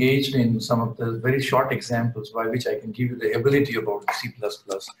engaged in some of the very short examples by which I can give you the ability about C++.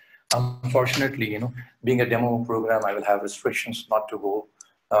 Unfortunately, being a demo program, I will have restrictions not to go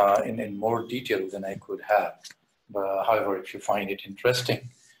in more detail than I could have. However, if you find it interesting,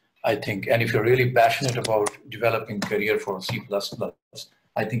 I think, and if you're really passionate about developing career for C++,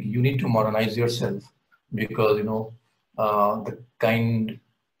 I think you need to modernize yourself because, the kind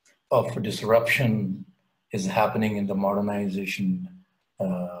of disruption is happening in the modernization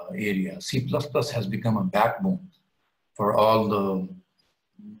area. C++ has become a backbone for all the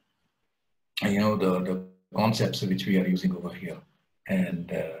the concepts which we are using over here.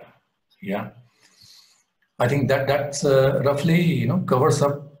 And yeah, I think that's roughly, covers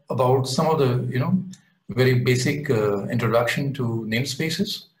up about some of the, very basic introduction to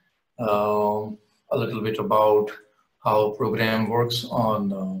namespaces, a little bit about how program works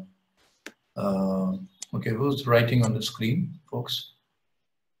on, okay, who's writing on the screen, folks?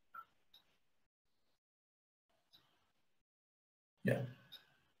 Yeah.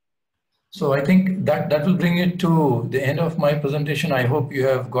 So I think that will bring it to the end of my presentation. I hope you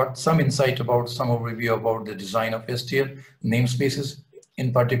have got some insight about some overview about the design of STL, namespaces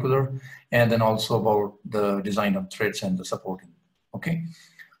in particular, and then also about the design of threads and the supporting. Okay.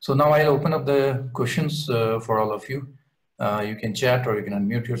 So now I'll open up the questions for all of you. You can chat or you can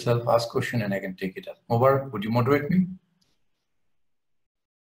unmute yourself, ask question, and I can take it up. Mubarak, would you moderate me?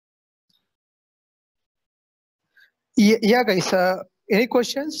 Yeah, guys. Any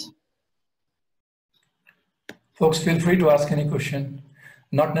questions? Folks, feel free to ask any question.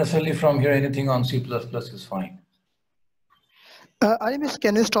 Not necessarily from here, anything on C++ is fine. Animesh,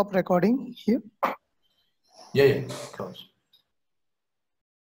 can you stop recording here? Yeah, of course.